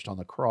accomplished on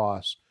the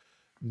cross,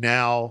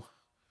 now,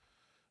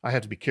 I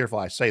have to be careful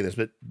I say this,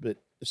 but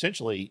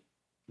essentially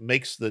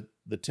makes the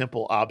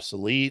temple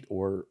obsolete,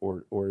 or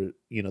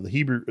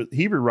the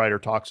Hebrew writer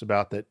talks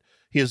about that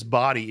his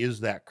body is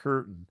that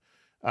curtain,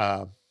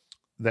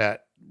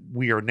 that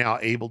we are now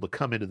able to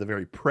come into the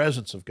very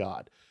presence of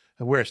God.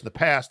 Whereas in the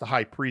past, the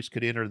high priest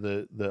could enter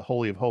the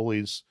Holy of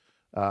Holies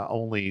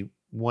only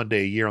one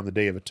day a year on the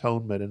Day of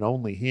Atonement, and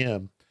only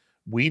him.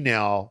 We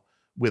now,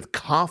 with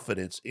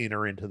confidence,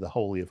 enter into the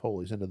Holy of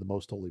Holies, into the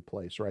most holy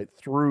place, right?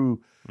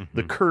 Through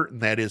the curtain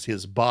that is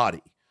his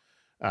body.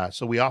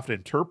 So we often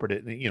interpret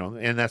it,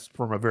 and that's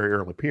from a very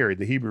early period.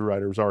 The Hebrew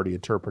writer was already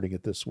interpreting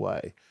it this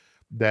way,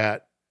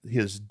 that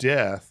his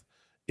death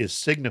is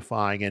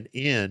signifying an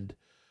end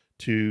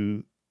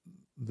to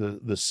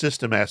the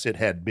system as it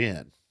had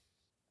been.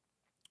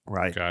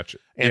 Right. Gotcha.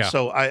 And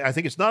so I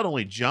think it's not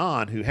only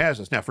John who has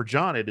this. Now, for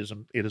John, it is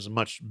a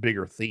much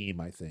bigger theme,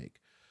 I think.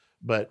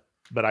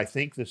 But I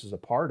think this is a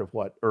part of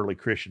what early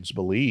Christians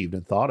believed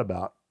and thought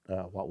about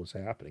what was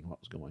happening, what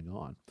was going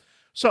on.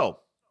 So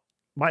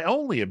my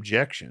only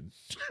objection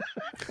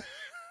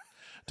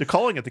to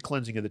calling it the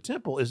cleansing of the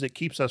temple is it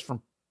keeps us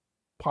from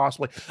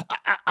possibly.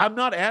 I'm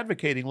not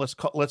advocating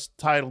let's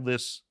title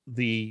this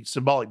the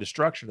symbolic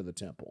destruction of the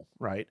temple,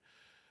 right?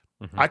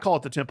 I call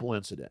it the temple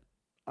incident.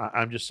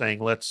 I'm just saying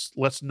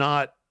let's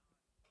not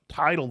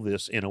title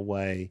this in a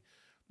way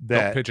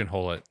that don't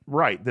pigeonhole it,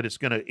 right? That it's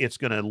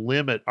gonna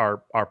limit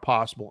our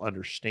possible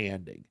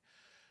understanding,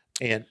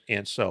 and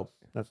so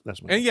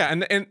that's my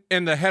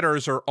and the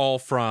headers are all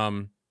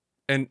from,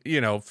 and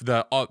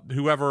the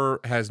whoever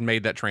has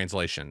made that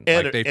translation,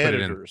 like they put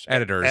editors. It in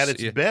editors. At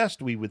its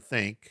best, we would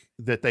think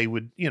that they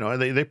would,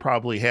 they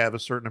probably have a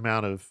certain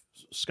amount of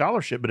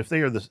scholarship, but if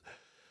they are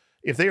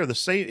the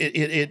same,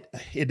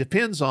 it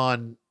depends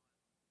on.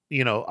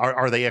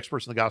 Are they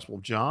experts in the Gospel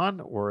of John,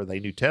 or are they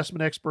New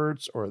Testament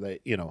experts, or are they,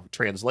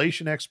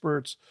 translation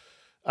experts?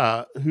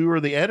 Who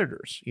are the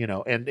editors?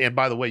 And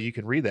by the way, you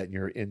can read that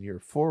in your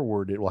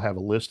foreword. It will have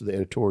a list of the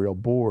editorial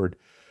board.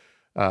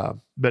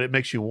 But it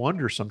makes you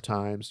wonder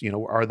sometimes.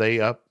 Are they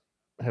up?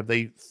 Have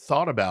they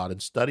thought about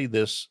and studied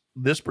this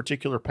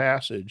particular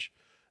passage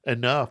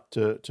enough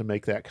to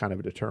make that kind of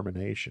a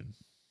determination?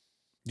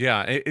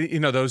 Yeah,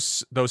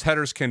 those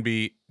headers can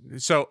be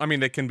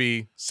they can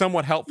be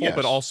somewhat helpful, yes,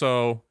 but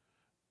also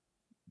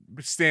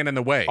stand in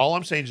the way. All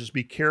I'm saying is just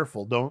be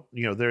careful. Don't,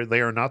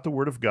 they are not the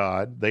word of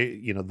God.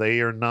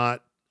 They are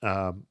not,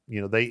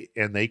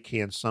 they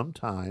can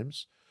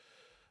sometimes,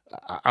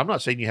 I'm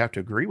not saying you have to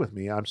agree with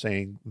me. I'm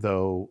saying,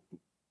 though,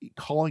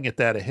 calling it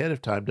that ahead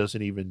of time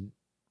doesn't even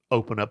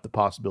open up the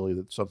possibility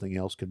that something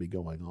else could be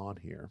going on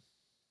here.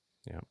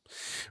 Yeah.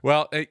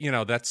 Well,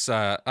 that's,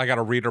 I got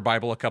a reader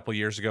Bible a couple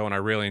years ago and I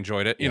really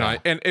enjoyed it,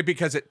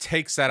 because it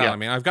takes that out. I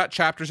mean, I've got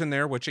chapters in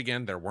there, which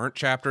again, there weren't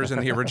chapters in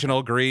the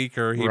original Greek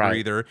or Hebrew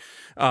either.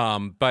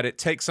 But it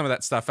takes some of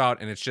that stuff out,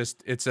 and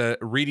it's a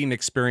reading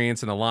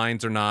experience, and the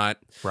lines are not,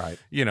 right.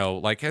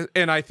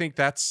 And I think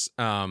that's,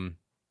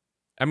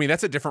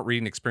 that's a different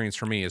reading experience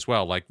for me as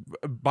well. Like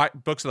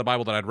books of the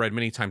Bible that I'd read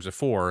many times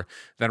before,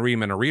 then read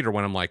them in a reader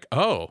when I'm like,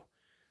 oh,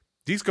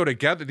 these go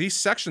together. These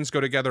sections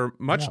go together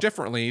much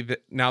differently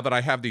now that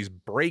I have these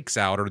breaks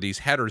out or these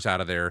headers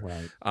out of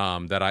there.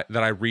 Right.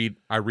 That I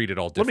read it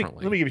all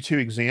differently. Let me give you two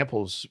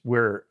examples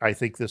where I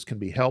think this can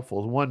be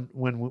helpful. One,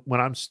 when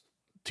I'm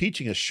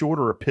teaching a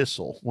shorter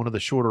epistle, one of the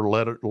shorter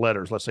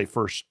letters, let's say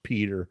 1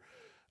 Peter,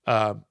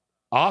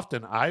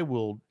 often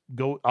I'll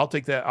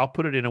take that, I'll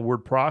put it in a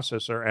word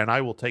processor, and I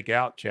will take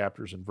out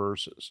chapters and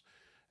verses,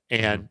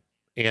 and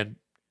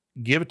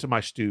give it to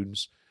my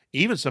students.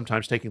 Even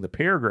sometimes taking the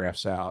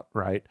paragraphs out,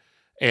 right,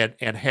 and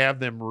have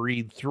them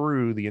read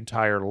through the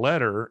entire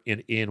letter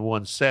in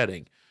one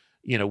setting.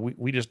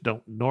 We just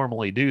don't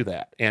normally do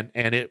that, and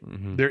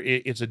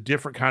it's a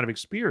different kind of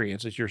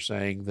experience, as you're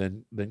saying,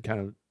 than kind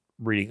of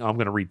reading. I'm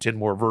going to read 10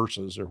 more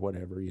verses or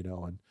whatever,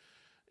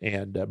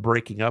 and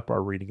breaking up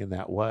our reading in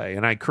that way.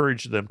 And I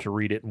encourage them to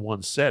read it in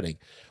one setting.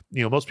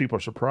 Most people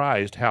are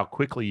surprised how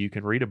quickly you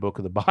can read a book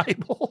of the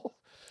Bible.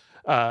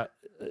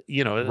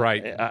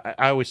 Right.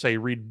 I always say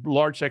read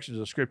large sections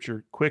of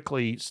Scripture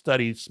quickly,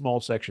 study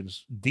small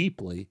sections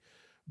deeply,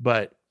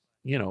 but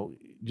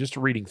just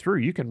reading through,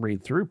 you can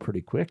read through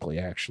pretty quickly,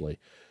 actually.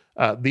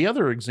 The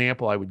other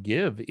example I would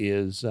give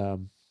is the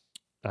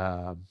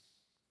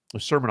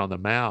Sermon on the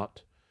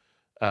Mount.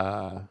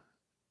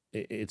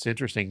 It's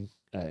interesting.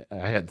 I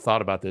hadn't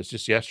thought about this.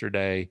 Just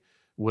yesterday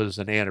was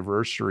an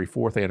anniversary,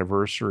 4th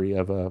anniversary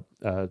of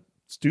a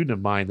student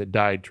of mine that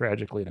died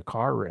tragically in a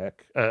car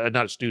wreck.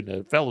 Not a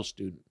student, a fellow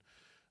student,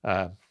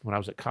 when I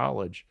was at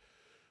college.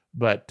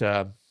 But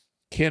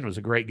Ken was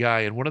a great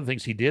guy, and one of the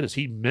things he did is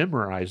he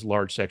memorized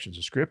large sections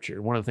of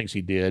Scripture. One of the things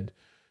he did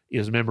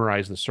is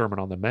memorize the Sermon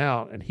on the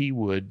Mount, and he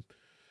would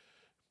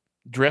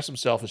dress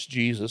himself as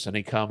Jesus, and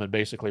he'd come and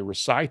basically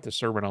recite the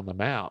Sermon on the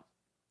Mount.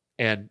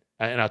 And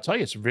I'll tell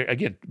you, it's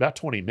again, about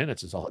 20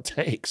 minutes is all it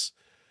takes,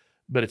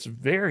 but it's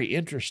very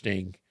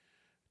interesting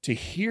to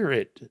hear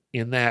it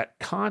in that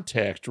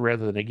context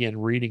rather than, again,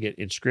 reading it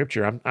in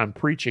Scripture. I'm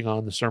preaching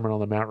on the Sermon on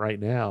the Mount right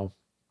now.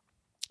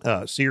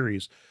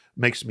 Series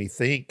makes me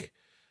think.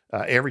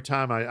 Every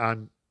time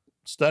I'm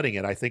studying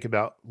it, I think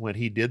about when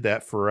he did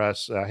that for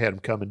us. I had him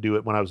come and do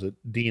it when I was a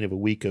dean of a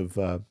week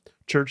of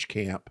church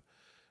camp,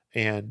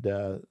 and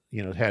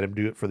had him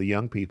do it for the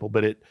young people.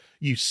 But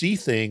you see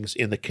things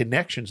in the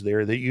connections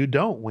there that you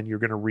don't when you're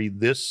going to read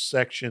this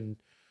section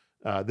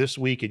this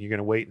week, and you're going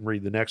to wait and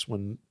read the next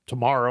one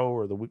tomorrow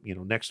or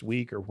next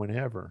week or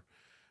whenever.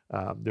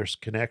 There's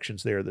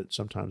connections there that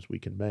sometimes we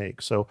can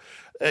make. So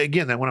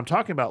again, that when I'm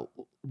talking about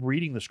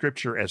reading the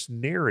Scripture as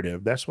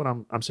narrative, that's what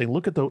I'm saying.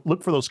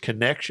 Look for those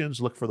connections,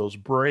 look for those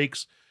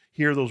breaks,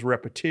 hear those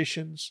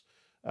repetitions,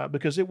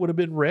 because it would have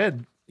been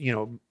read,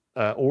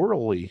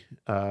 orally,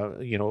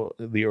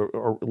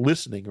 or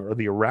listening, or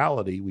the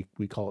orality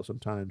we call it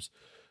sometimes,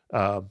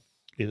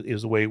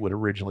 is the way it would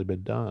have originally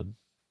been done.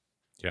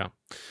 Yeah.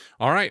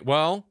 All right.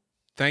 Well,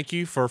 thank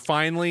you for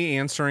finally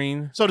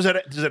answering. So does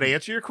it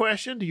answer your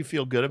question? Do you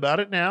feel good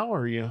about it now,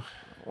 or are you?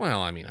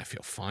 Well, I mean, I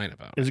feel fine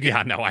about it.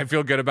 Yeah, no, I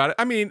feel good about it.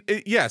 I mean,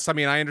 yes. I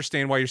mean, I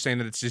understand why you're saying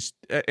that. It's just,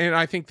 and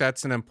I think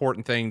that's an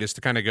important thing, just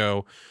to kind of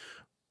go.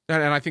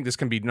 And I think this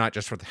can be not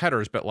just for the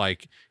headers, but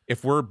like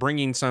if we're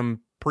bringing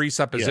some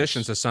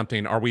presuppositions to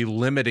something, are we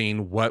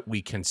limiting what we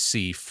can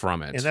see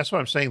from it? And that's what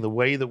I'm saying. The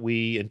way that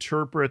we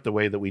interpret, the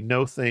way that we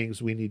know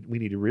things, we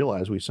need to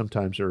realize we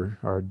sometimes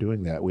are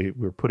doing that.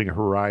 We're putting a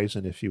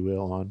horizon, if you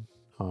will,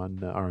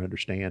 on our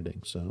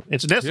understanding. So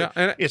it's necessary.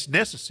 Yeah, it's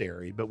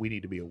necessary, but we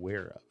need to be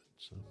aware of it.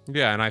 So.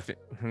 Yeah, and I think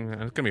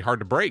it's gonna be hard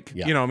to break.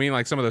 Yeah. You know what I mean?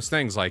 Like some of those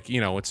things, like,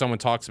 when someone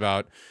talks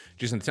about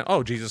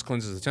Jesus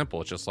cleanses the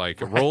temple, it's just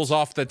like it rolls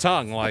off the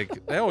tongue. Like,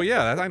 oh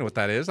yeah, I know what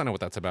that is. I know what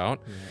that's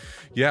about.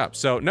 Yeah.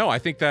 So no, I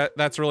think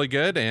that's really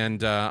good,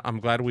 and I'm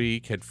glad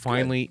we could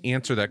finally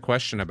answer that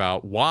question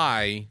about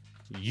why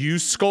you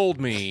scold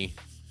me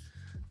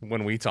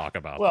when we talk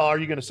about. Well, are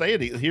you going to say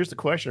it? Here's the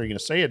question: are you going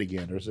to say it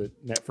again, or is it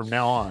from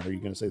now on? Are you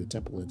going to say the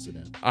temple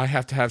incident? I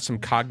have to have some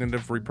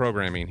cognitive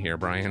reprogramming here,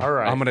 Brian. All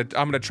right, I'm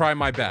gonna try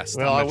my best.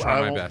 Well,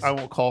 I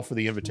won't call for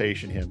the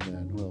invitation hymn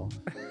then. Will.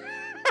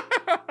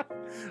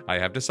 I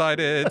have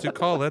decided to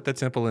call it the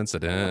temple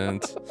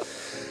incident.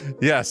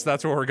 Yes,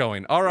 that's where we're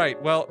going. All right.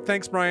 Well,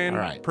 thanks, Brian. All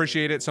right.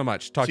 Appreciate it so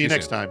much. Talk to you soon.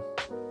 next time.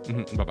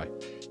 Mm-hmm. Bye-bye.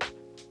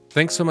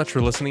 Thanks so much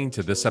for listening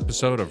to this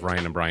episode of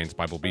Ryan and Brian's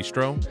Bible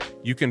Bistro.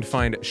 You can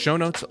find show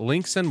notes,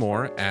 links, and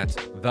more at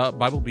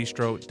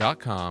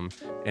thebiblebistro.com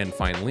and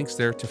find links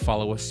there to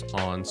follow us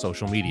on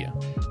social media.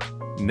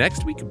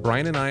 Next week,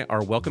 Brian and I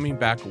are welcoming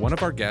back one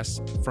of our guests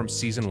from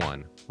Season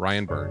 1,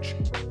 Ryan Burge.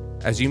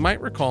 As you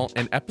might recall,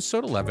 in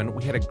Episode 11,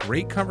 we had a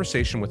great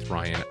conversation with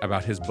Ryan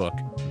about his book,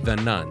 The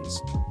Nones,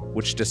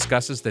 which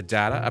discusses the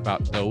data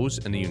about those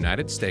in the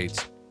United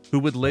States who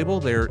would label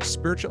their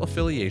spiritual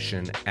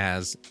affiliation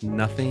as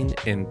nothing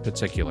in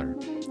particular.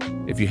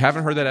 If you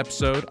haven't heard that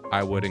episode,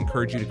 I would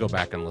encourage you to go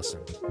back and listen.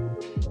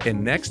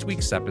 In next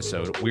week's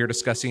episode, we are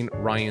discussing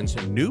Ryan's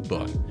new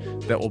book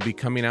that will be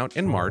coming out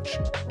in March,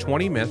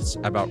 20 Myths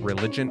About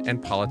Religion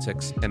and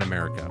Politics in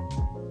America.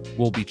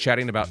 We'll be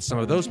chatting about some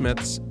of those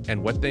myths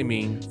and what they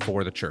mean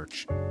for the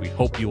church. We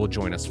hope you will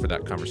join us for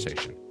that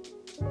conversation.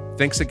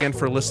 Thanks again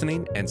for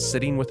listening and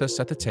sitting with us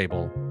at the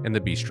table in the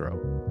bistro.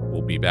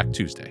 We'll be back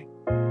Tuesday.